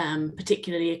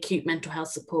particularly acute mental health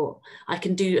support. I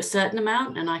can do a certain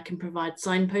amount and I can provide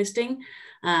signposting,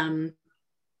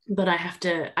 but I have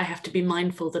to be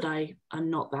mindful that I'm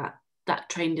not that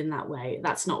trained in that way.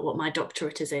 That's not what my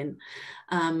doctorate is in.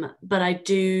 But I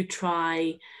do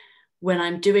try, when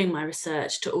I'm doing my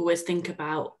research, to always think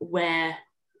about where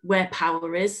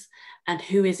power is and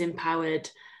who is empowered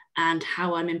and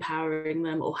how I'm empowering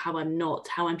them or how I'm not,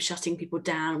 how I'm shutting people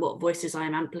down, what voices I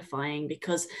am amplifying,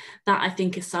 because that, I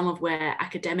think, is some of where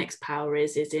academics' power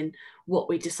is in what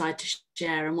we decide to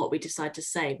share and what we decide to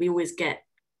say. We always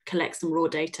collect some raw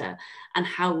data, and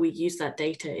how we use that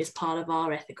data is part of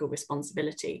our ethical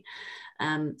responsibility.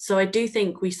 So I do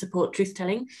think we support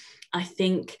truth-telling. I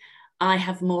think I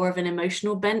have more of an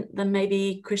emotional bent than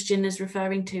maybe Christian is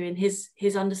referring to in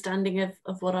his understanding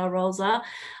of what our roles are.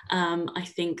 I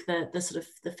think that the sort of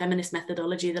the feminist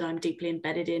methodology that I'm deeply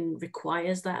embedded in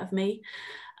requires that of me.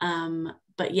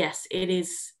 But yes,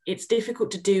 it's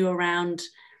difficult to do around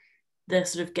the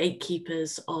sort of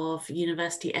gatekeepers of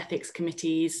university ethics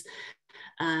committees,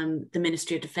 the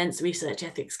Ministry of Defence Research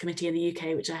Ethics Committee in the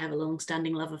UK, which I have a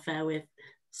long-standing love affair with,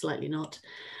 slightly not,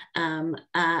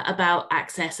 about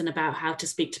access and about how to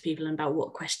speak to people and about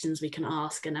what questions we can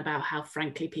ask and about how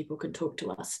frankly people can talk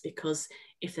to us, because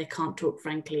if they can't talk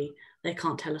frankly, they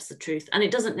can't tell us the truth. And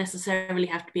it doesn't necessarily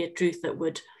have to be a truth that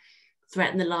would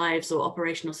threaten the lives or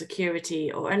operational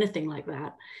security or anything like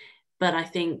that. But I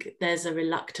think there's a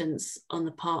reluctance on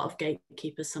the part of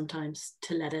gatekeepers sometimes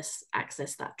to let us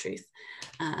access that truth.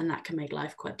 And that can make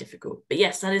life quite difficult. But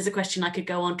yes, that is a question I could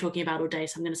go on talking about all day.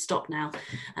 So I'm going to stop now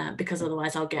because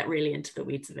otherwise I'll get really into the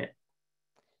weeds of it.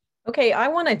 Okay, I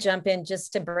want to jump in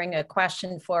just to bring a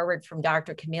question forward from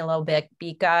Dr. Camilo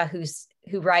Bica,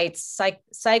 who writes,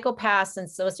 psychopaths and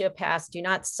sociopaths do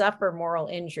not suffer moral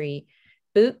injury.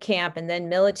 Boot camp and then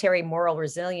military moral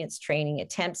resilience training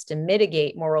attempts to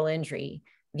mitigate moral injury,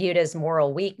 viewed as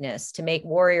moral weakness, to make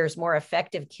warriors more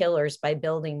effective killers by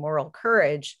building moral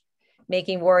courage,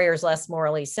 making warriors less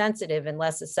morally sensitive and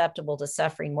less susceptible to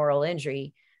suffering moral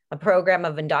injury, a program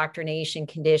of indoctrination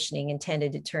conditioning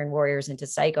intended to turn warriors into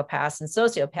psychopaths and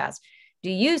sociopaths. Do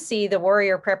you see the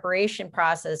warrior preparation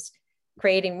process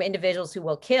creating individuals who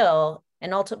will kill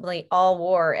and ultimately all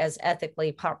war as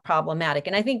ethically problematic?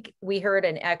 And I think we heard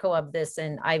an echo of this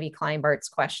in Ivy Kleinbart's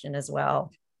question as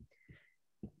well.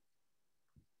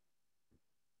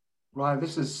 Right,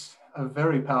 this is a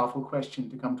very powerful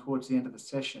question to come towards the end of the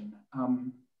session.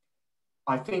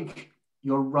 I think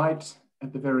you're right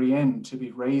at the very end to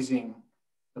be raising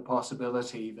the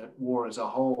possibility that war as a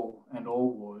whole and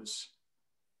all wars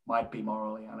might be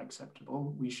morally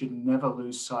unacceptable. We should never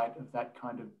lose sight of that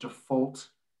kind of default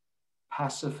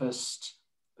pacifist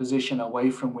position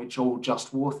away from which all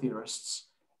just war theorists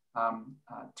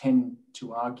tend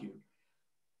to argue.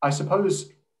 I suppose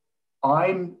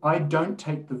I don't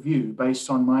take the view, based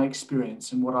on my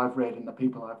experience and what I've read and the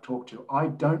people I've talked to, I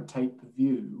don't take the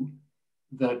view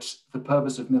that the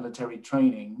purpose of military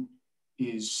training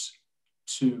is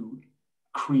to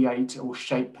create or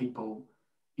shape people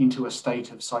into a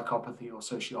state of psychopathy or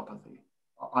sociopathy.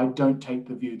 I don't take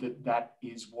the view that that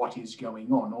is what is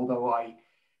going on, although I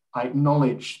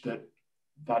acknowledge that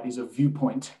that is a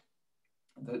viewpoint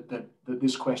that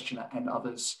this questioner and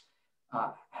others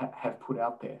have put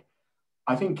out there.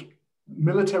 I think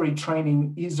military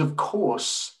training is, of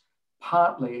course,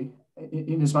 partly,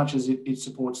 in as much as it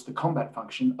supports the combat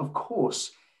function, of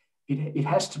course, it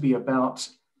has to be about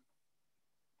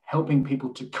helping people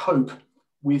to cope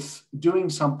with doing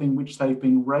something which they've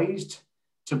been raised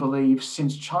to believe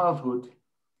since childhood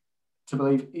to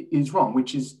believe is wrong,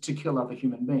 which is to kill other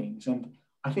human beings. And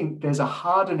I think there's a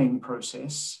hardening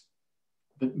process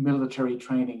that military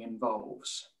training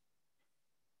involves.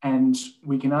 And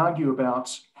we can argue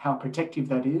about how protective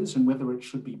that is and whether it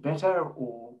should be better,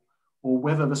 or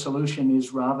whether the solution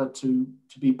is rather to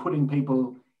be putting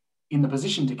people in the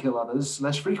position to kill others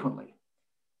less frequently.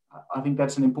 I think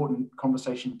that's an important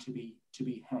conversation to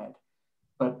be had.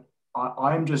 But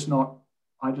I just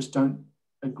don't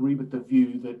agree with the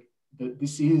view that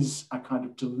this is a kind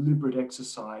of deliberate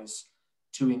exercise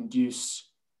to induce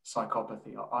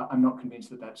psychopathy. I'm not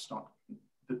convinced that that's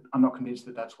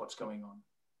what's going on.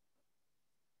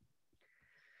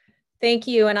 Thank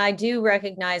you. And I do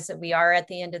recognize that we are at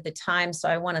the end of the time. So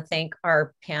I want to thank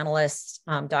our panelists,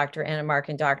 Dr. Enemark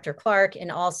and Dr. Clark,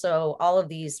 and also all of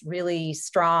these really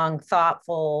strong,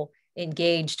 thoughtful,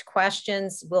 engaged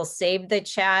questions. We'll save the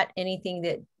chat, anything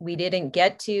that we didn't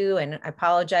get to, and I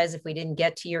apologize if we didn't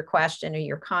get to your question or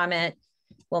your comment.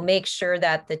 We'll make sure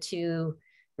that the two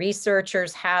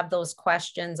researchers have those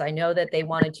questions. I know that they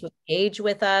wanted to engage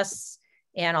with us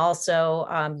and also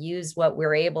use what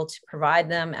we're able to provide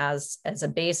them as a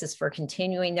basis for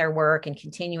continuing their work and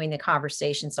continuing the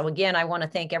conversation. So again, I want to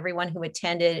thank everyone who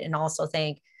attended, and also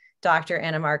thank Dr.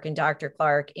 Enemark and Dr.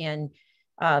 Clark, and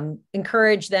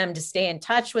encourage them to stay in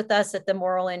touch with us at the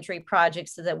Moral Injury Project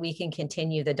so that we can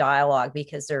continue the dialogue,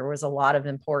 because there was a lot of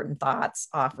important thoughts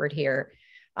offered here.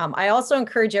 I also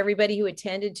encourage everybody who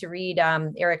attended to read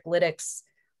Eric Liddick's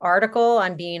article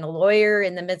on being a lawyer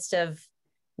in the midst of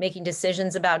making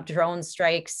decisions about drone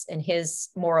strikes and his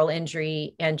moral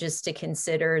injury, and just to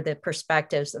consider the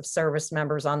perspectives of service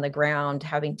members on the ground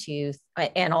having to,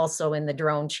 and also in the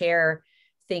drone chair,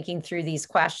 thinking through these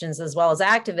questions, as well as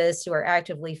activists who are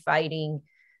actively fighting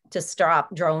to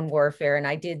stop drone warfare. And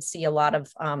I did see a lot of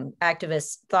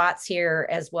activist thoughts here,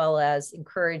 as well as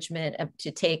encouragement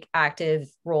to take active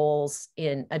roles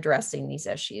in addressing these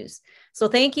issues. So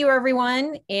thank you,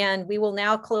 everyone. And we will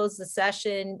now close the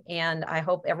session. And I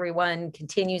hope everyone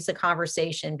continues the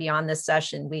conversation beyond this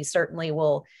session. We certainly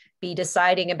will be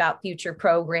deciding about future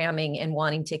programming and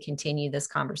wanting to continue this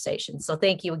conversation. So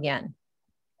thank you again.